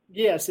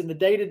 yes, in the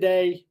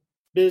day-to-day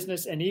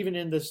business, and even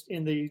in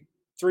the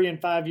 3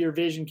 and 5 year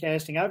vision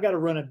casting, I've got to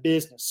run a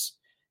business,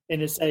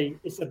 and it's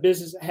a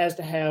business that has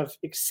to have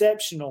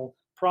exceptional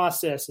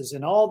processes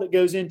and all that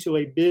goes into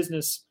a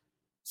business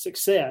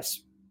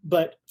success.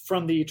 But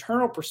from the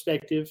eternal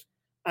perspective,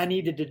 I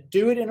needed to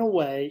do it in a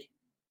way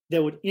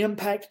that would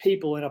impact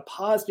people in a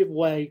positive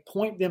way,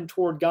 point them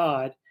toward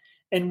God.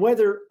 And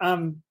whether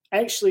I'm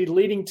actually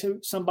leading to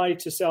somebody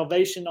to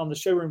salvation on the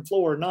showroom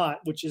floor or not,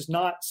 which is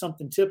not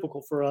something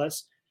typical for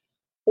us,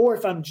 or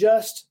if I'm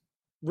just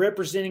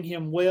representing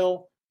him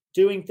well,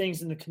 doing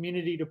things in the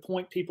community to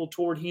point people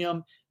toward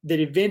him,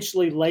 that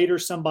eventually later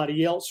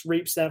somebody else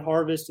reaps that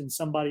harvest and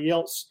somebody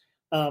else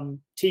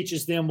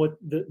teaches them what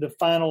the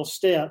final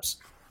steps.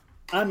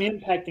 I'm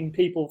impacting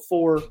people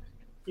for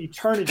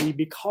eternity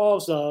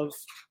because of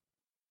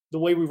the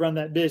way we run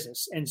that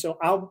business. And so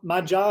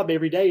my job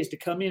every day is to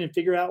come in and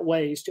figure out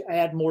ways to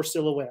add more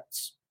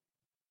silhouettes.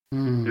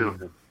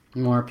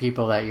 More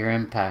people that you're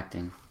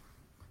impacting.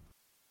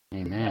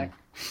 Amen.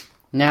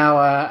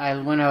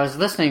 Now, when I was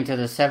listening to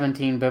the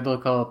 17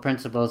 Biblical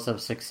Principles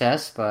of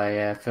Success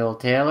by Phil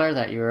Taylor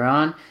that you were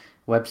on,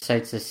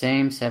 website's the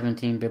same,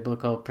 17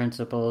 Biblical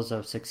Principles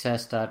of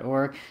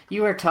Success.org,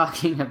 you were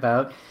talking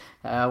about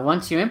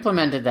once you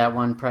implemented that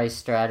one price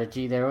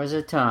strategy, there was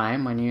a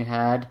time when you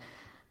had,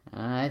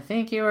 I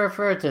think you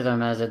referred to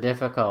them as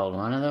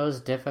one of those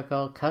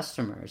difficult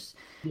customers.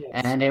 Yes.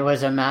 And it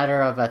was a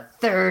matter of a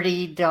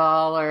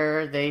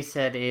 $30. They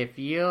said, if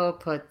you'll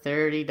put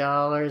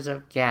 $30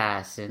 of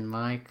gas in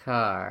my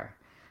car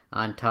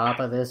on top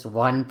of this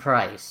one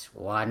price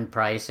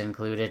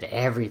included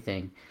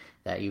everything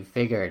that you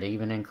figured,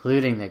 even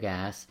including the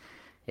gas.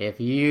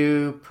 If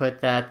you put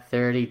that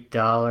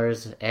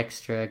 $30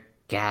 extra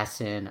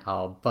gas in,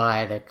 I'll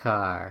buy the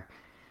car.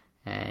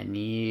 And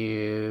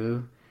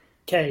you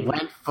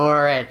went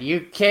for it.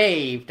 You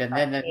caved. And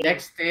then the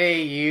next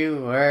day you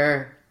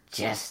were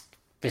just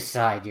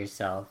beside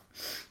yourself.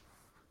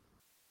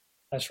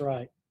 That's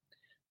right.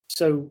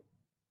 So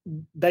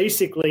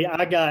basically,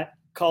 I got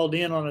called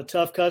in on a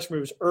tough customer.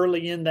 It was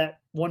early in that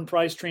one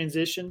price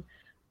transition.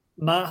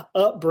 My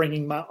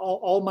upbringing,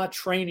 all my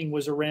training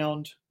was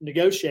around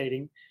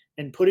negotiating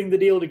and putting the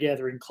deal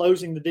together and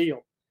closing the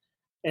deal.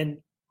 And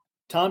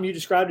Tom, you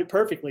described it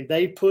perfectly.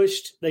 They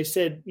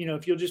said,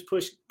 if you'll just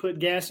put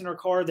gas in our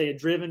car. They had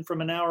driven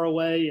from an hour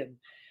away.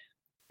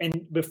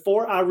 And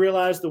before I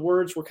realized the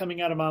words were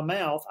coming out of my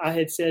mouth, I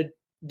had said,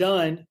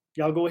 done,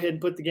 y'all go ahead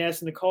and put the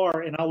gas in the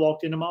car. And I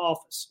walked into my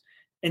office,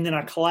 and then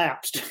I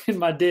collapsed in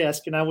my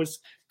desk, and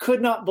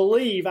could not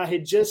believe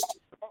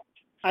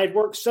I'd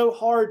worked so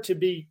hard to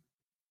be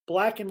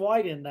black and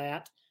white in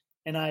that,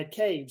 and I had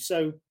caved.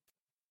 So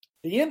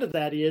the end of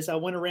that is I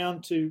went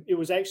around it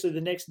was actually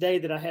the next day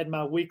that I had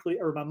my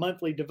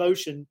monthly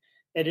devotion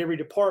at every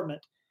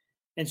department.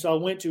 And so I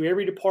went to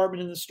every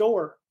department in the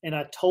store, and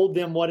I told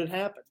them what had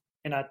happened.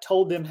 And I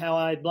told them how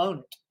I had blown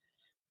it.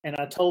 And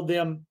I told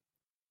them,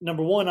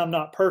 number one, I'm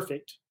not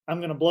perfect. I'm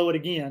going to blow it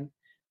again.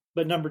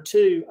 But number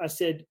two, I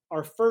said,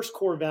 our first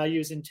core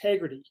value is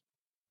integrity.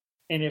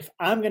 And if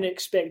I'm going to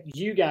expect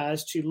you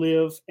guys to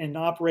live and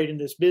operate in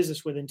this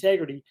business with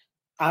integrity,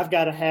 I've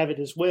got to have it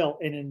as well.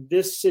 And in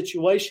this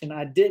situation,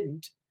 I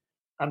didn't.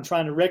 I'm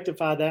trying to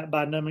rectify that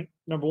by number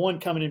one,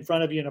 coming in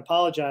front of you and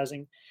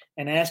apologizing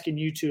and asking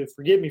you to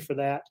forgive me for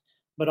that,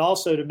 but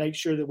also to make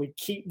sure that we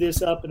keep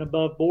this up and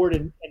above board.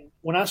 And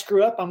when I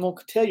screw up, I'm going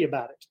to tell you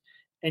about it,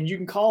 and you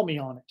can call me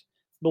on it.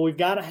 But we've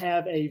got to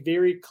have a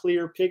very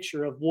clear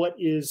picture of what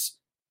is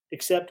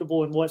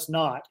acceptable and what's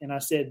not. And I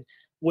said,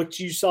 what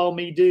you saw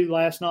me do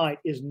last night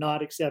is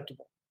not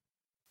acceptable.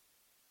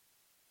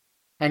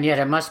 And yet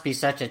it must be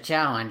such a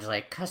challenge.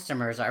 Like,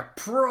 customers are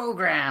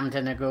programmed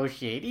to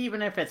negotiate,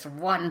 even if it's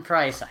one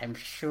price, I'm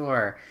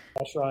sure.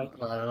 That's right.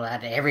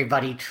 That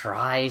everybody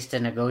tries to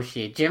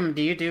negotiate. Jim,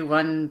 do you do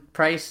one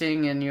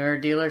pricing in your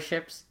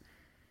dealerships?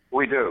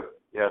 We do.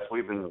 Yes,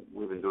 we've been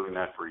doing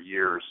that for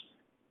years.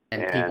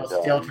 And people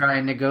still try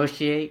and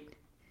negotiate?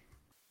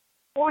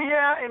 Well,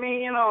 yeah. I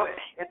mean,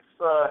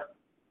 it's a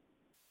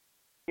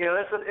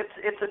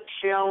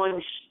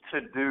challenge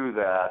to do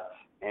that,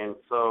 and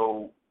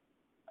so.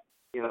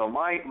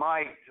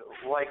 My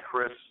like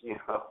Chris,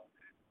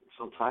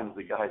 sometimes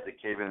the guys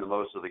that cave in the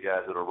most are the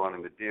guys that are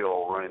running the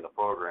deal, running the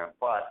program.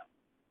 But,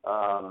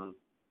 I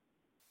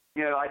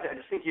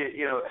just think,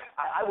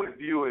 I would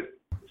view it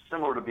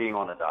similar to being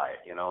on a diet,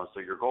 So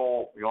your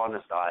goal, you're on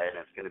this diet, and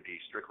it's going to be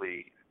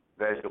strictly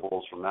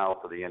vegetables from now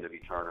to the end of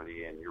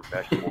eternity, and your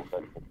vegetables,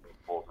 and then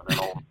all of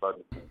a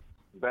sudden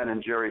Ben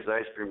and Jerry's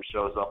ice cream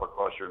shows up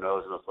across your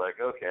nose, and it's like,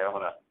 okay,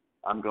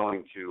 I'm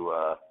going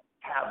to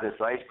have this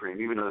ice cream,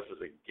 even though this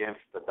is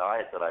against the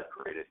diet that I've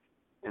created.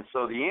 And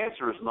so the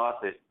answer is not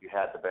that you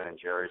had the Ben and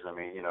Jerry's. I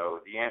mean,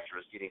 the answer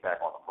is getting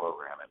back on the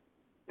program.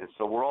 And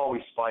so we're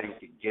always fighting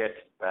to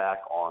get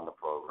back on the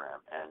program.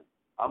 And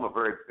I'm a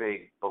very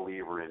big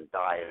believer in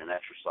diet and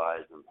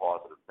exercise and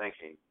positive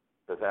thinking.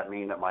 Does that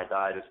mean that my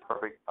diet is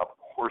perfect? Of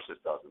course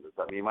it doesn't. Does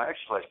that mean my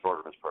exercise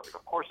program is perfect?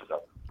 Of course it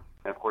doesn't.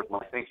 And, of course,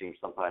 my thinking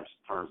sometimes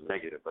turns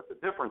negative. But the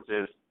difference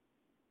is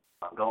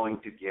I'm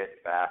going to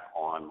get back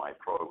on my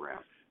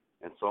program.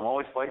 And so I'm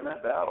always fighting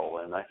that battle,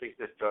 and I think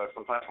that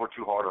sometimes we're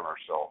too hard on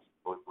ourselves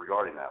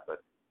regarding that.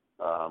 But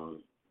I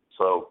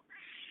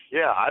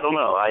don't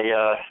know.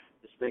 I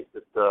just think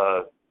that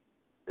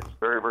it's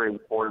very, very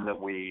important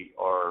that we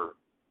are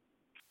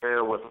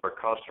fair with our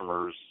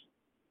customers,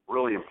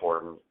 really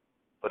important,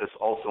 but it's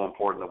also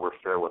important that we're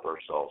fair with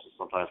ourselves. And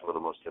sometimes we're the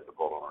most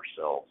difficult on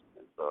ourselves.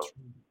 And so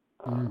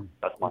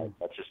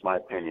that's just my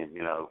opinion,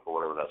 for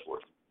whatever that's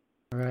worth.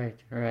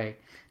 Right.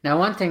 Now,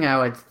 one thing I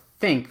would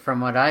think from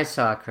what I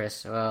saw,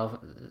 Chris,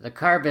 well, the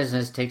car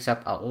business takes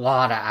up a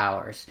lot of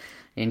hours.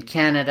 In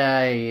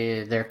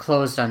Canada, they're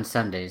closed on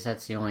Sundays.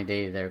 That's the only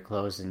day they're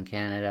closed in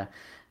Canada.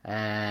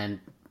 And,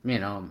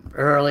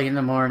 early in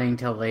the morning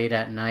till late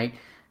at night.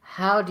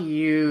 How do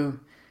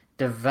you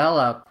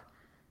develop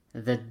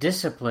the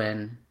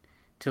discipline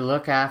to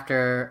look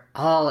after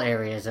all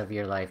areas of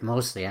your life?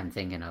 Mostly I'm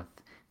thinking of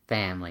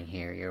family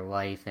here, your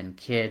wife and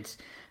kids.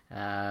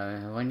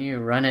 When you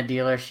run a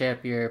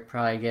dealership, you're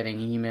probably getting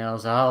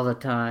emails all the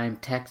time,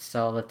 texts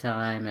all the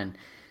time, and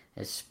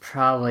it's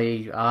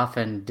probably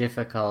often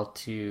difficult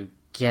to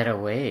get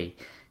away,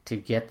 to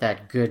get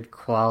that good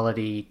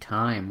quality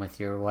time with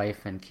your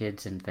wife and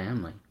kids and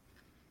family.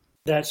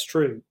 That's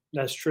true.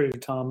 That's true,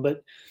 Tom.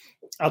 But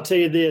I'll tell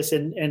you this,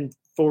 and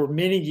for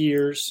many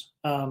years,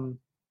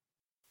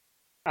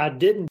 I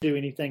didn't do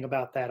anything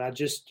about that. I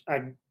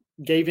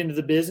gave into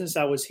the business.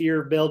 I was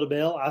here bell to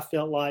bell. I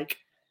felt like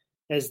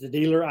as the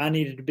dealer, I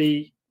needed to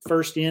be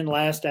first in,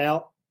 last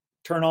out,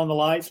 turn on the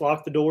lights,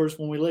 lock the doors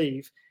when we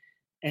leave.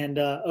 And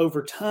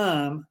over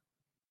time,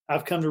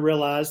 I've come to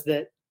realize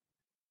that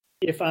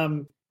if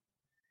I'm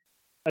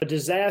a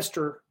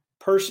disaster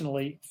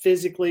personally,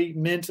 physically,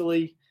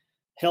 mentally,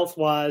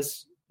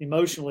 health-wise,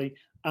 emotionally,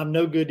 I'm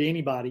no good to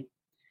anybody.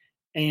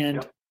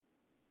 And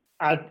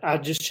I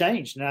just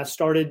changed, and I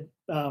started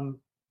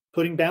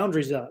putting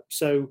boundaries up.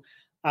 So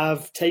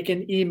I've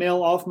taken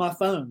email off my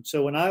phone.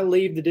 So when I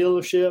leave the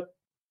dealership,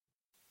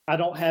 I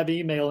don't have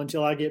email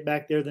until I get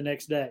back there the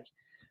next day.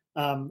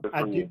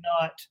 I do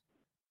not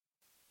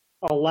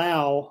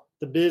allow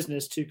the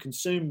business to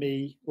consume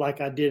me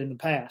like I did in the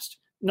past.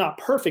 Not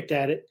perfect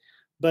at it,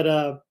 but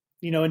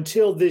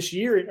until this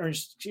year,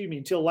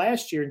 until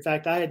last year, in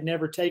fact, I had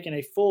never taken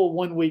a full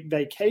 1 week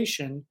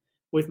vacation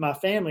with my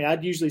family.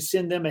 I'd usually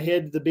send them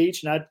ahead to the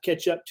beach, and I'd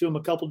catch up to them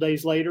a couple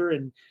days later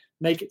and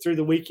make it through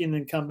the weekend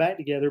and come back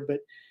together. But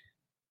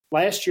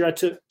last year I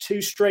took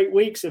 2 straight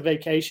weeks of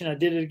vacation. I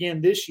did it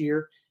again this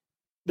year.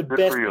 The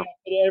best thing I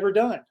could have ever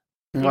done.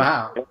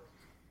 Wow.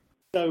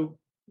 So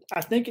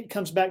I think it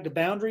comes back to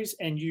boundaries,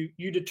 and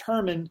you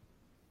determine,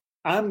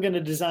 I'm going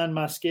to design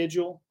my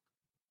schedule,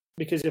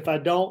 because if I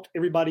don't,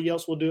 everybody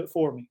else will do it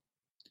for me.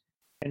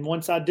 And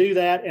once I do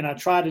that, and I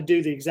try to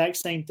do the exact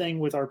same thing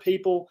with our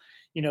people,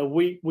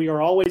 we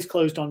are always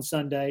closed on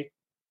Sunday.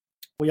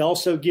 We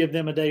also give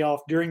them a day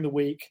off during the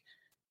week.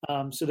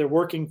 So they're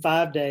working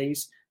 5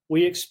 days.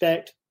 We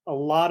expect a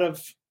lot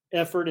of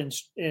effort and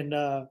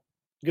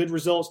good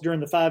results during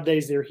the 5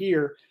 days they're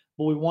here,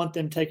 but we want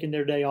them taking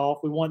their day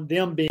off. We want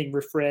them being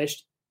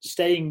refreshed,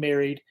 staying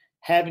married,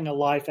 having a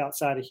life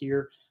outside of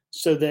here,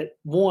 so that,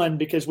 one,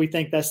 because we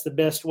think that's the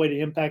best way to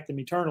impact them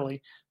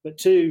eternally, but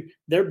two,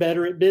 they're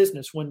better at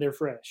business when they're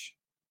fresh.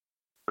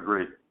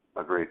 Agreed.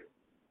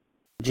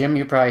 Jim,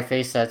 you probably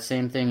face that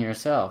same thing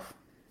yourself.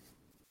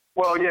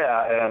 Well,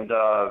 yeah, and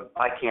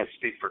I can't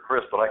speak for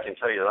Chris, but I can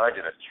tell you that I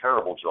did a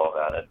terrible job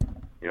at it.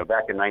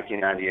 Back in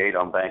 1998,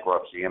 I'm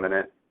bankruptcy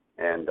imminent,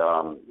 and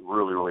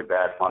really, really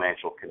bad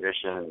financial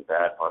condition,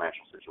 bad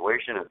financial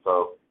situation. And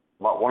so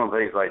one of the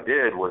things I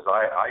did was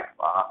I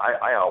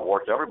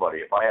outworked everybody.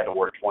 If I had to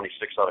work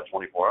 26 out of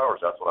 24 hours,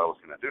 that's what I was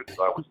going to do, because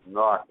I was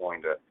not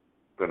going to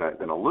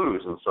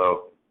lose. And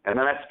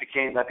then that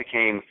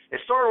became. It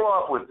started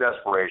off with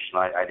desperation.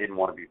 I didn't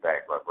want to be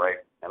bankrupt,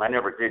 right? And I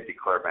never did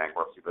declare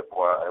bankruptcy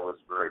before. It was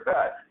very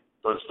bad.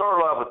 So it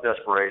started off with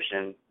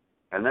desperation,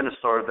 and then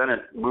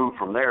it moved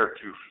from there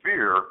to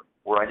fear,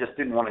 where I just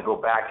didn't want to go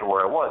back to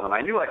where I was. And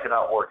I knew I could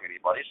outwork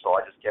anybody, so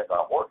I just kept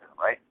outworking,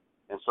 right?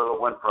 And so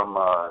it went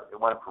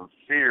from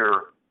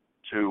fear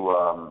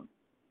to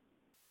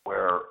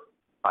where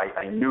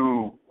I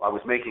knew I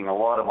was making a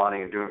lot of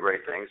money and doing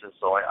great things, and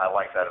so I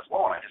liked that as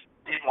well. And I just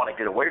didn't want to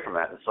get away from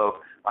that. And so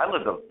I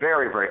lived a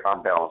very, very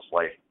unbalanced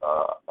life.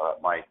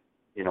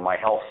 My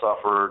health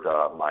suffered.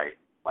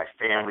 My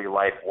family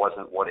life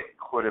wasn't what it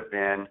could have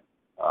been.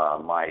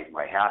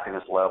 My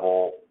happiness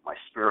level, my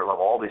spirit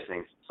level, all these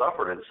things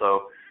suffered. And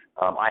so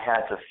I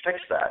had to fix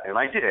that, and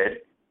I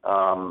did.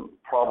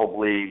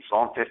 Probably, so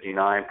I'm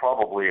 59,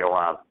 probably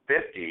around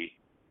 50,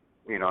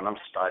 and I'm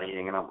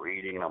studying and I'm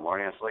reading and I'm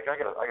learning. It's like, I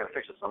gotta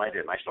fix this, and I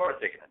did. And I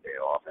started taking a day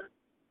off,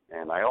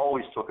 and I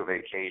always took a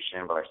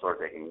vacation, but I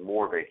started taking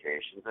more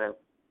vacations, and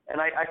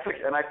I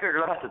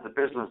figured out that the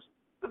business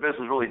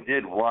really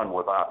did run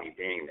without me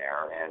being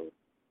there,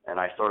 and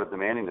I started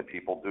demanding that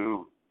people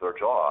do their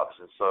jobs.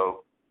 And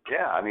so,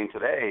 yeah,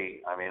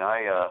 today,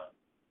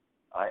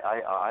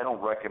 I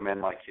don't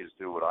recommend my kids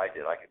do what I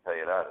did. I can tell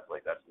you that. It's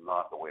like, that's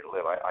not the way to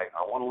live. I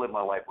want to live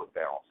my life with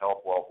balance,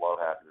 health, wealth, love,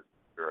 happiness,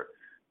 spirit.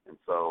 And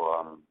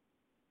so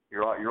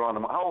you're on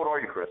the. How old are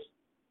you, Chris?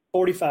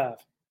 45.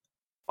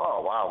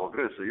 Oh wow, well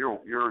good. So you're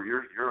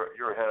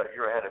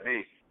ahead of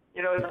me.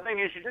 The thing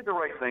is, you did the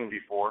right thing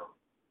before,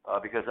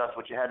 because that's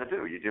what you had to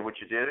do. You did what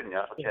you did, and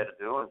that's what you had to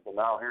do. And so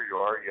now here you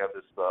are. You have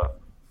this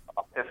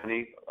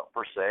epiphany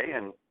per se,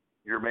 and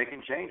you're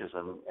making changes,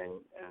 and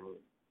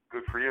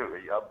good for you.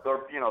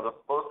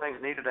 Both things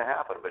needed to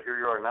happen, but here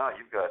you are now.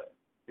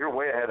 You're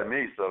way ahead of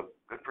me, so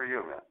good for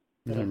you, man.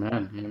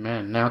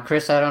 Amen. Now,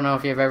 Chris, I don't know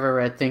if you've ever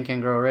read Think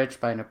and Grow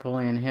Rich by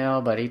Napoleon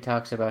Hill, but he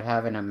talks about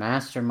having a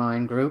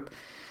mastermind group,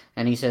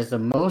 and he says the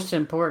most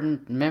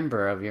important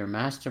member of your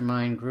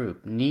mastermind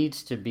group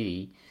needs to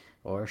be,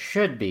 or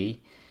should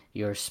be,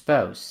 your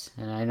spouse.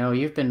 And I know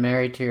you've been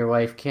married to your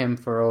wife, Kim,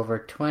 for over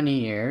 20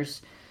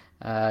 years.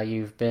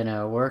 You've been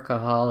a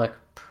workaholic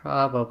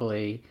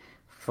probably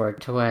for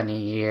 20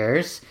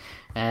 years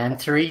and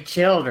 3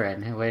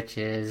 children, which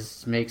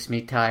makes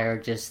me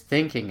tired just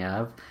thinking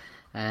of.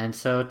 And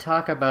so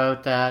talk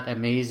about that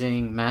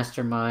amazing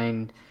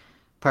mastermind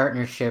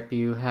partnership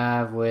you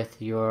have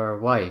with your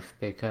wife,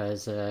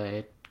 because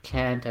it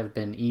can't have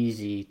been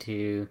easy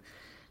to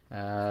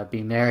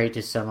be married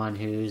to someone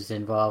who's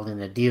involved in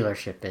the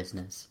dealership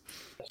business.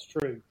 That's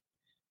true.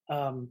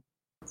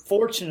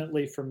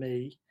 Fortunately for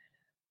me,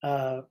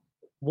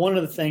 one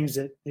of the things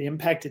that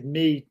impacted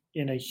me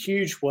in a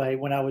huge way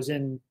when I was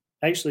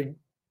actually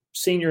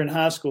senior in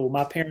high school,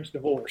 my parents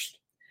divorced.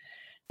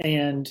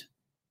 And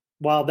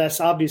while that's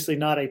obviously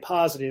not a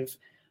positive,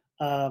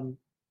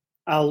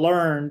 I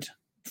learned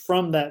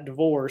from that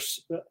divorce,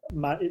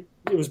 it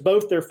was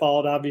both their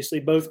fault, obviously,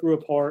 both grew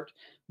apart.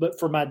 But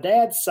for my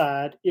dad's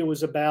side, it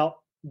was about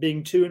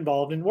being too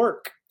involved in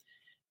work.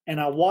 And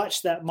I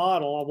watched that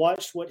model, I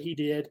watched what he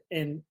did,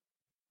 and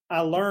I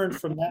learned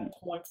from that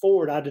point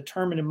forward. I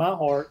determined in my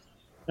heart,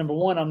 number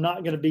one, I'm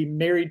not going to be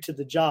married to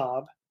the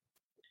job.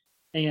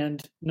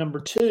 And number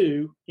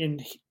two,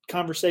 in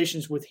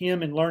conversations with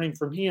him and learning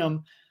from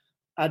him,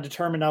 I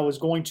determined I was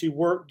going to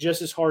work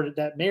just as hard at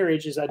that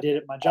marriage as I did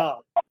at my job.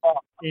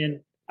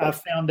 And I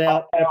found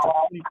out after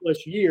 20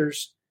 plus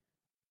years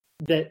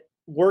that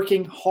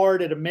working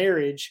hard at a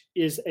marriage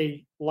is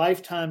a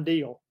lifetime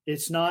deal.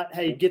 It's not,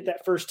 hey, get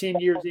that first 10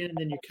 years in and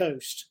then you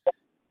coast.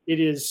 It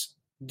is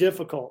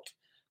difficult.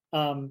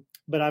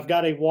 But I've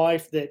got a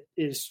wife that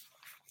is,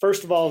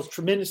 first of all, is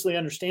tremendously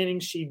understanding.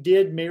 She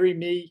did marry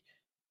me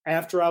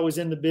after I was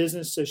in the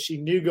business, so she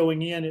knew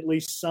going in at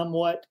least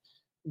somewhat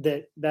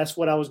that's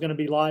what I was going to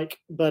be like.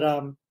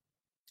 But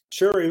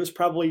sure, it was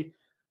probably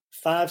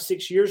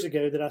 5-6 years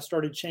ago that I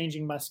started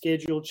changing my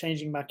schedule,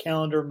 changing my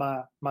calendar,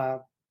 my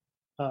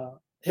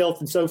health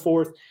and so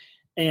forth.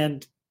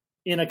 And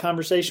in a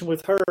conversation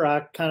with her,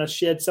 I kind of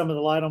shed some of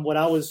the light on what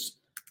I was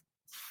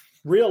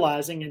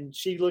realizing, and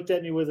she looked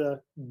at me with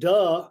a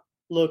duh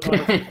look on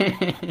her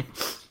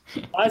face.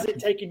 Why is it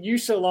taking you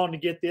so long to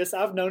get this?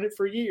 I've known it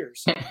for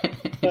years.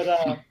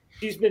 But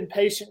she's been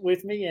patient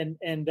with me, and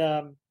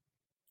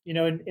you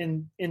know,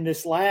 in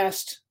this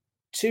last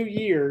 2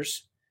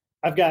 years,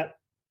 I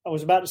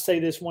was about to say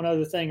this one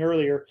other thing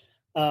earlier,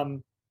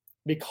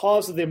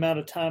 because of the amount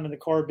of time in the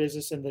car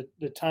business and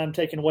the time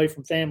taken away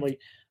from family.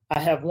 I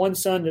have one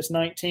son that's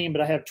 19,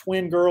 but I have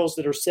twin girls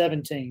that are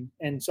 17.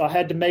 And so I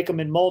had to make them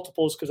in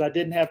multiples because I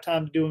didn't have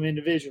time to do them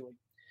individually.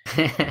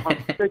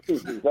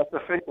 Efficiencies. That's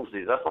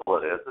efficiencies. That's all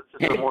it is. It's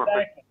just a more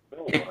efficient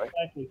build, right?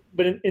 Exactly.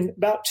 But in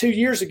about 2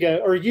 years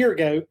ago, or a year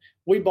ago,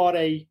 we bought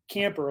a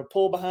camper, a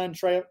pull-behind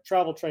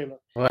travel trailer.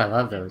 Oh, I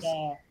love those.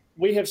 And,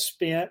 we have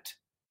spent,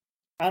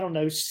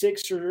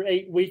 6 or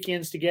 8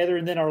 weekends together.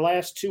 And then our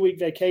last 2-week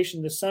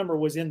vacation this summer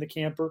was in the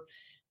camper.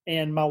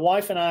 And my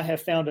wife and I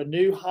have found a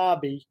new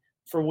hobby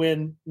for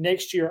when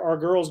next year our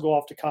girls go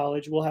off to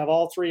college. We'll have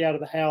all 3 out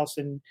of the house,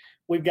 and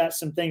we've got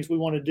some things we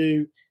want to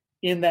do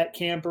in that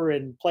camper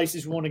and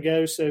places we want to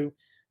go. So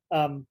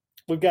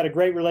we've got a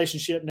great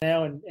relationship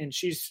now, and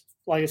she's,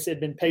 like I said,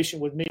 been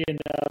patient with me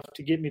enough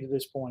to get me to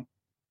this point.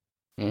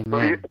 Amen. So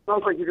it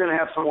sounds like you're going to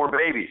have some more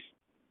babies.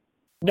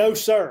 No,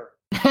 sir.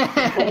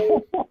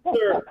 No,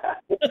 sir.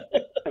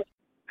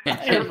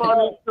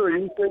 Sure,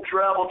 you said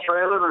travel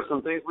trailer or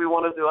some things we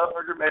want to do. I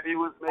figured maybe he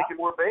was making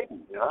more babies.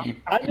 You know?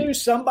 I knew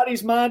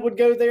somebody's mind would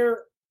go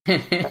there.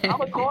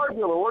 I'm a car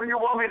dealer. What do you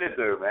want me to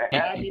do,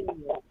 man?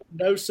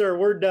 No, sir.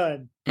 We're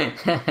done.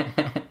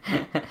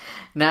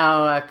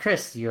 Now,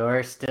 Chris,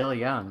 you're still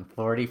young,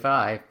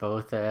 45.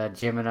 Both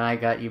Jim and I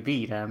got you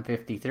beat. I'm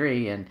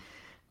 53, and,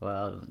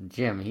 well,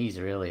 Jim, he's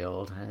really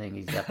old. I think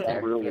he's up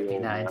there, really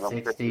 59, old,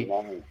 60.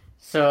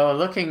 So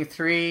looking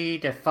 3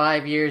 to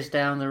 5 years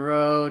down the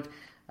road,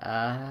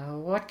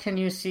 what can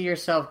you see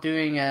yourself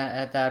doing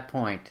at that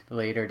point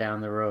later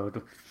down the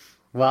road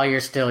while you're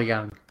still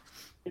young?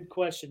 Good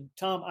question.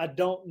 Tom, I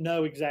don't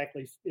know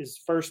exactly is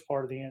first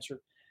part of the answer.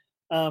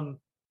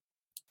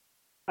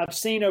 I've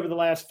seen over the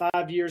last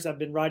 5 years, I've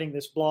been writing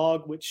this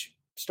blog, which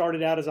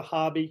started out as a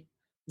hobby.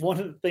 One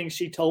of the things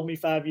she told me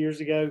 5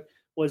 years ago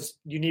was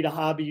you need a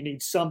hobby. You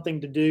need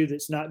something to do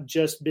that's not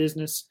just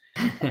business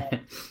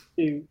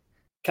to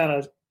kind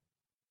of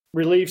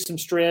relieve some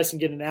stress and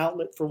get an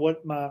outlet for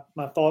what my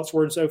thoughts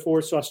were and so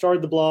forth. So I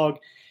started the blog,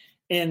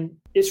 and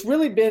it's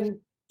really been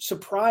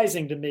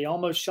surprising to me,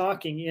 almost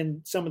shocking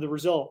in some of the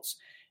results.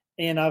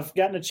 And I've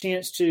gotten a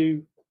chance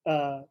to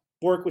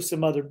work with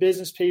some other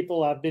business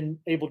people. I've been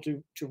able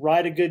to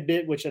write a good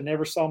bit, which I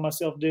never saw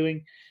myself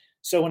doing.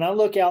 So when I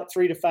look out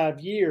 3 to 5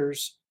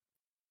 years,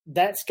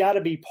 that's got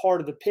to be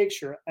part of the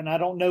picture. And I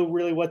don't know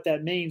really what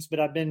that means, but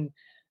I've been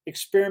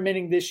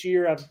experimenting this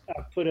year. I've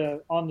put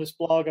on this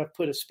blog, I've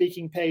put a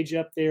speaking page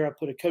up there. I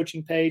put a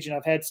coaching page, and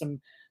I've had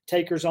some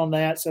takers on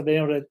that. So I've been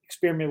able to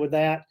experiment with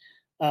that.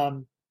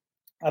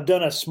 I've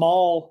done a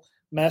small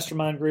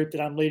mastermind group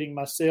that I'm leading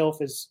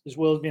myself, as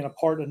well as being a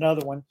part of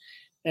another one.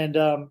 And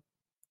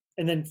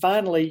then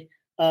finally,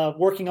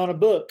 working on a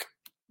book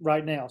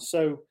right now.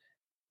 So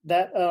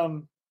that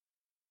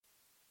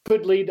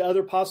could lead to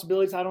other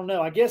possibilities. I don't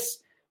know. I guess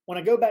when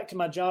I go back to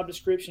my job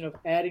description of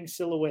adding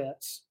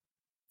silhouettes,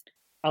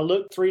 I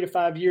look 3 to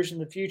 5 years in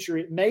the future,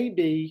 it may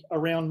be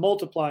around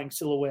multiplying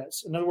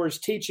silhouettes. In other words,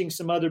 teaching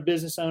some other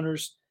business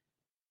owners,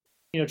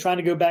 trying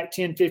to go back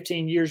 10,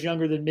 15 years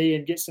younger than me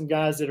and get some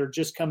guys that are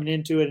just coming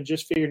into it and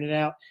just figuring it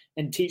out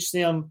and teach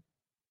them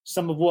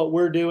some of what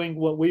we're doing,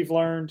 what we've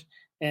learned,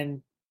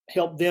 and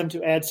help them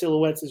to add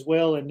silhouettes as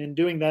well. And in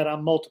doing that,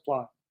 I'm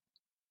multiplying.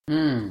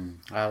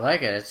 I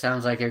like it. It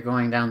sounds like you're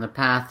going down the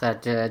path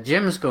that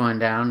Jim's going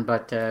down,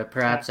 but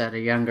perhaps at a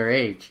younger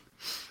age.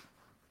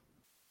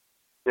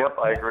 Yep,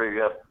 I agree.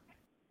 Yep.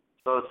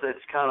 So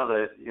it's kind of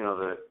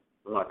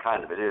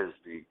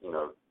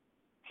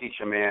teach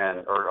a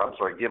man,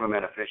 give a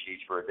man a fish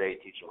each for a day,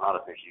 teach him how to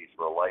fish each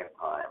for a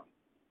lifetime.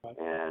 Right.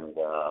 And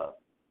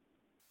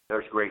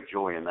there's great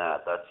joy in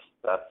that.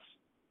 That's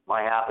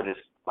my happiness.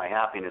 My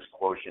happiness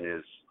quotient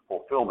is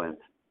fulfillment.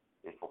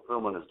 And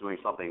fulfillment is doing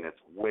something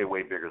that's way,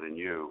 way bigger than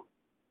you,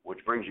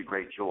 which brings you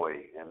great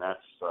joy. And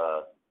that's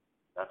a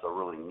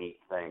really neat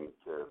thing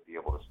to be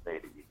able to say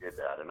that you did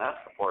that. And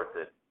that's the part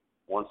that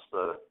once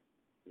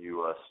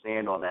you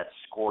stand on that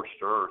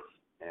scorched earth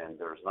and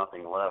there's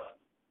nothing left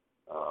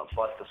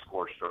but the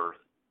scorched earth,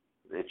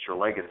 it's your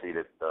legacy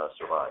that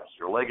survives.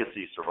 Your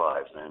legacy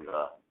survives. And,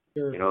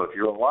 sure. If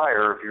you're a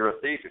liar, if you're a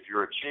thief, if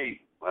you're a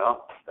cheat,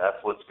 well,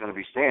 that's what's going to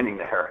be standing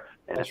there.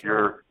 And that's if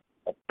you're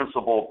a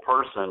principled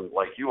person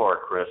like you are,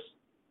 Chris,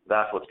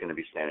 that's what's going to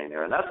be standing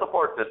there. And that's the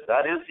part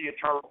that is the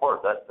eternal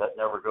part. That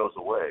never goes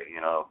away.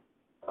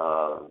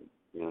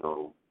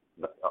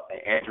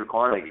 Andrew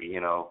Carnegie,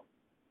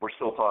 we're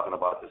still talking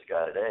about this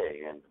guy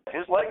today, and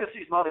his legacy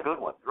is not a good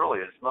one. Really,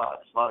 it's not.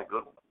 It's not a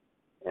good one.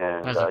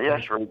 And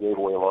sure, he gave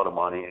away a lot of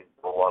money,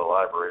 a lot of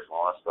libraries and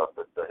all that stuff,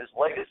 but his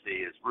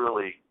legacy is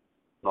really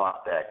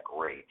not that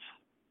great.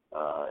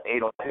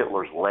 Adolf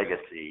Hitler's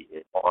legacy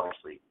is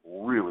obviously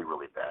really,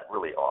 really bad,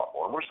 really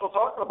awful, and we're still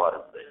talking about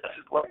him today. That's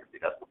his legacy.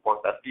 That's the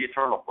part. That's the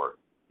eternal part.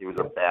 He was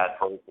a bad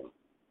person.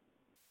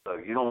 So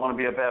you don't want to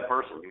be a bad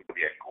person. You can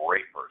be a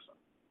great person,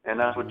 and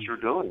that's what you're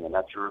doing, and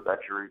that's your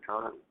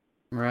eternity.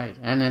 Right.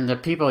 And then the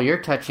people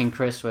you're touching,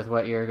 Chris, with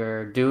what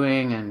you're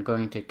doing and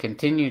going to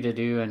continue to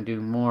do and do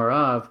more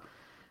of,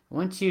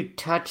 once you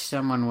touch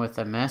someone with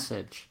a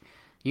message,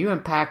 you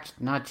impact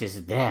not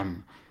just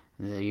them,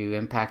 you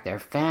impact their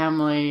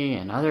family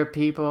and other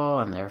people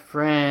and their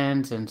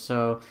friends. And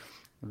so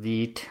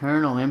the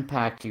eternal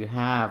impact you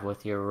have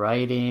with your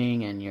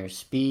writing and your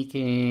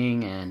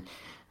speaking and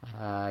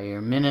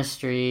your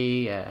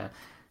ministry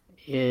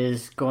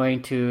is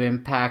going to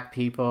impact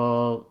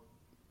people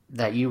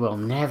that you will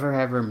never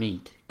ever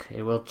meet.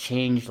 It will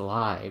change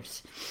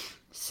lives.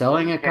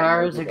 Selling a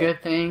car is a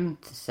good thing.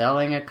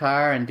 Selling a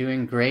car and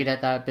doing great at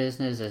that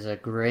business is a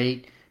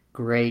great,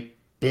 great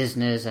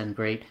business and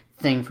great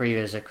thing for you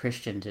as a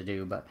Christian to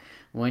do. But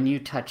when you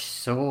touch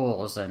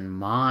souls and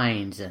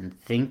minds and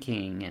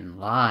thinking and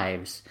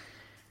lives,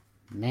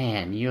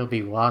 man, you'll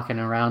be walking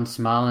around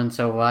smiling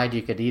so wide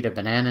you could eat a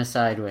banana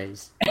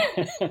sideways.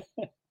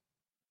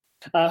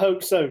 I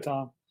hope so,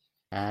 Tom.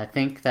 I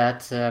think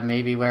that's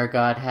maybe where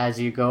God has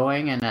you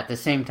going, and at the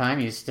same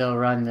time, you still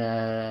run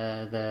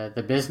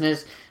the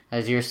business.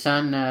 Has your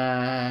son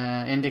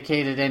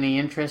indicated any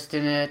interest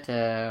in it,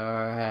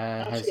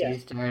 or has he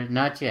started?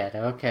 Not yet.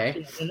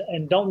 Okay.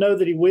 And don't know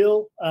that he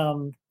will.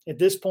 At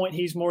this point,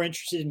 he's more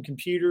interested in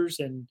computers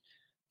and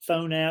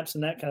phone apps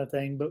and that kind of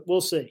thing, but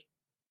we'll see.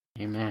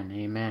 Amen.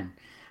 Amen.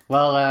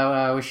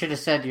 Well, we should have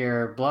said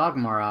your blog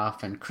more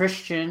often.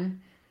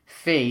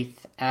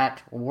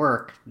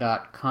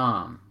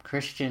 ChristianFaithAtWork.com.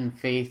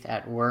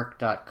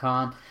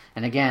 ChristianFaithAtWork.com.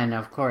 And again,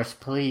 of course,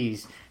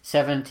 please,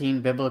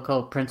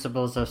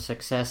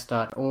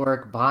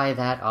 17biblicalprinciplesofsuccess.org. Buy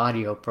that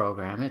audio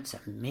program. It's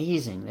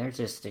amazing. There's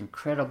just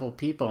incredible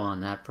people on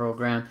that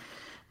program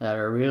that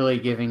are really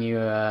giving you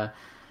a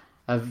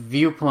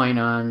viewpoint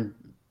on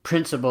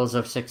principles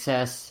of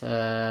success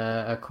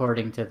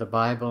according to the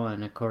Bible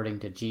and according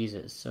to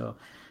Jesus. So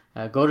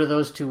go to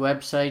those two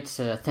websites.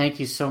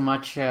 Thank you so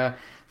much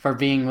for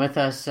being with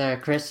us,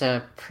 Chris.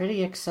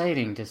 Pretty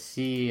exciting to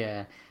see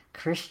a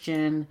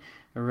Christian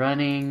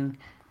running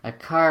a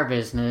car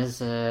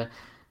business.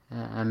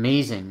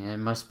 Amazing. It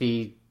must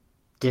be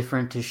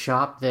different to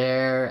shop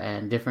there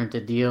and different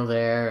to deal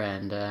there,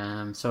 and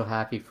I'm so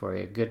happy for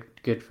you.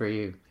 Good for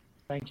you.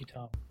 Thank you,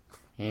 Tom.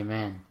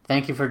 Amen.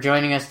 Thank you for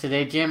joining us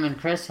today, Jim and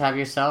Chris. Have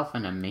yourself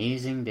an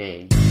amazing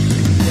day.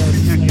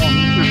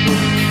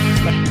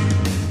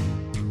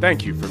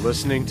 Thank you for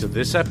listening to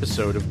this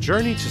episode of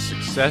Journey to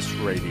Success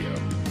Radio.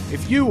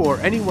 If you or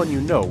anyone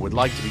you know would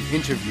like to be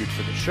interviewed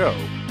for the show,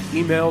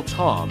 email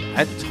Tom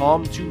at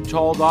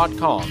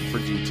tom2tall.com for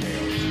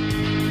details.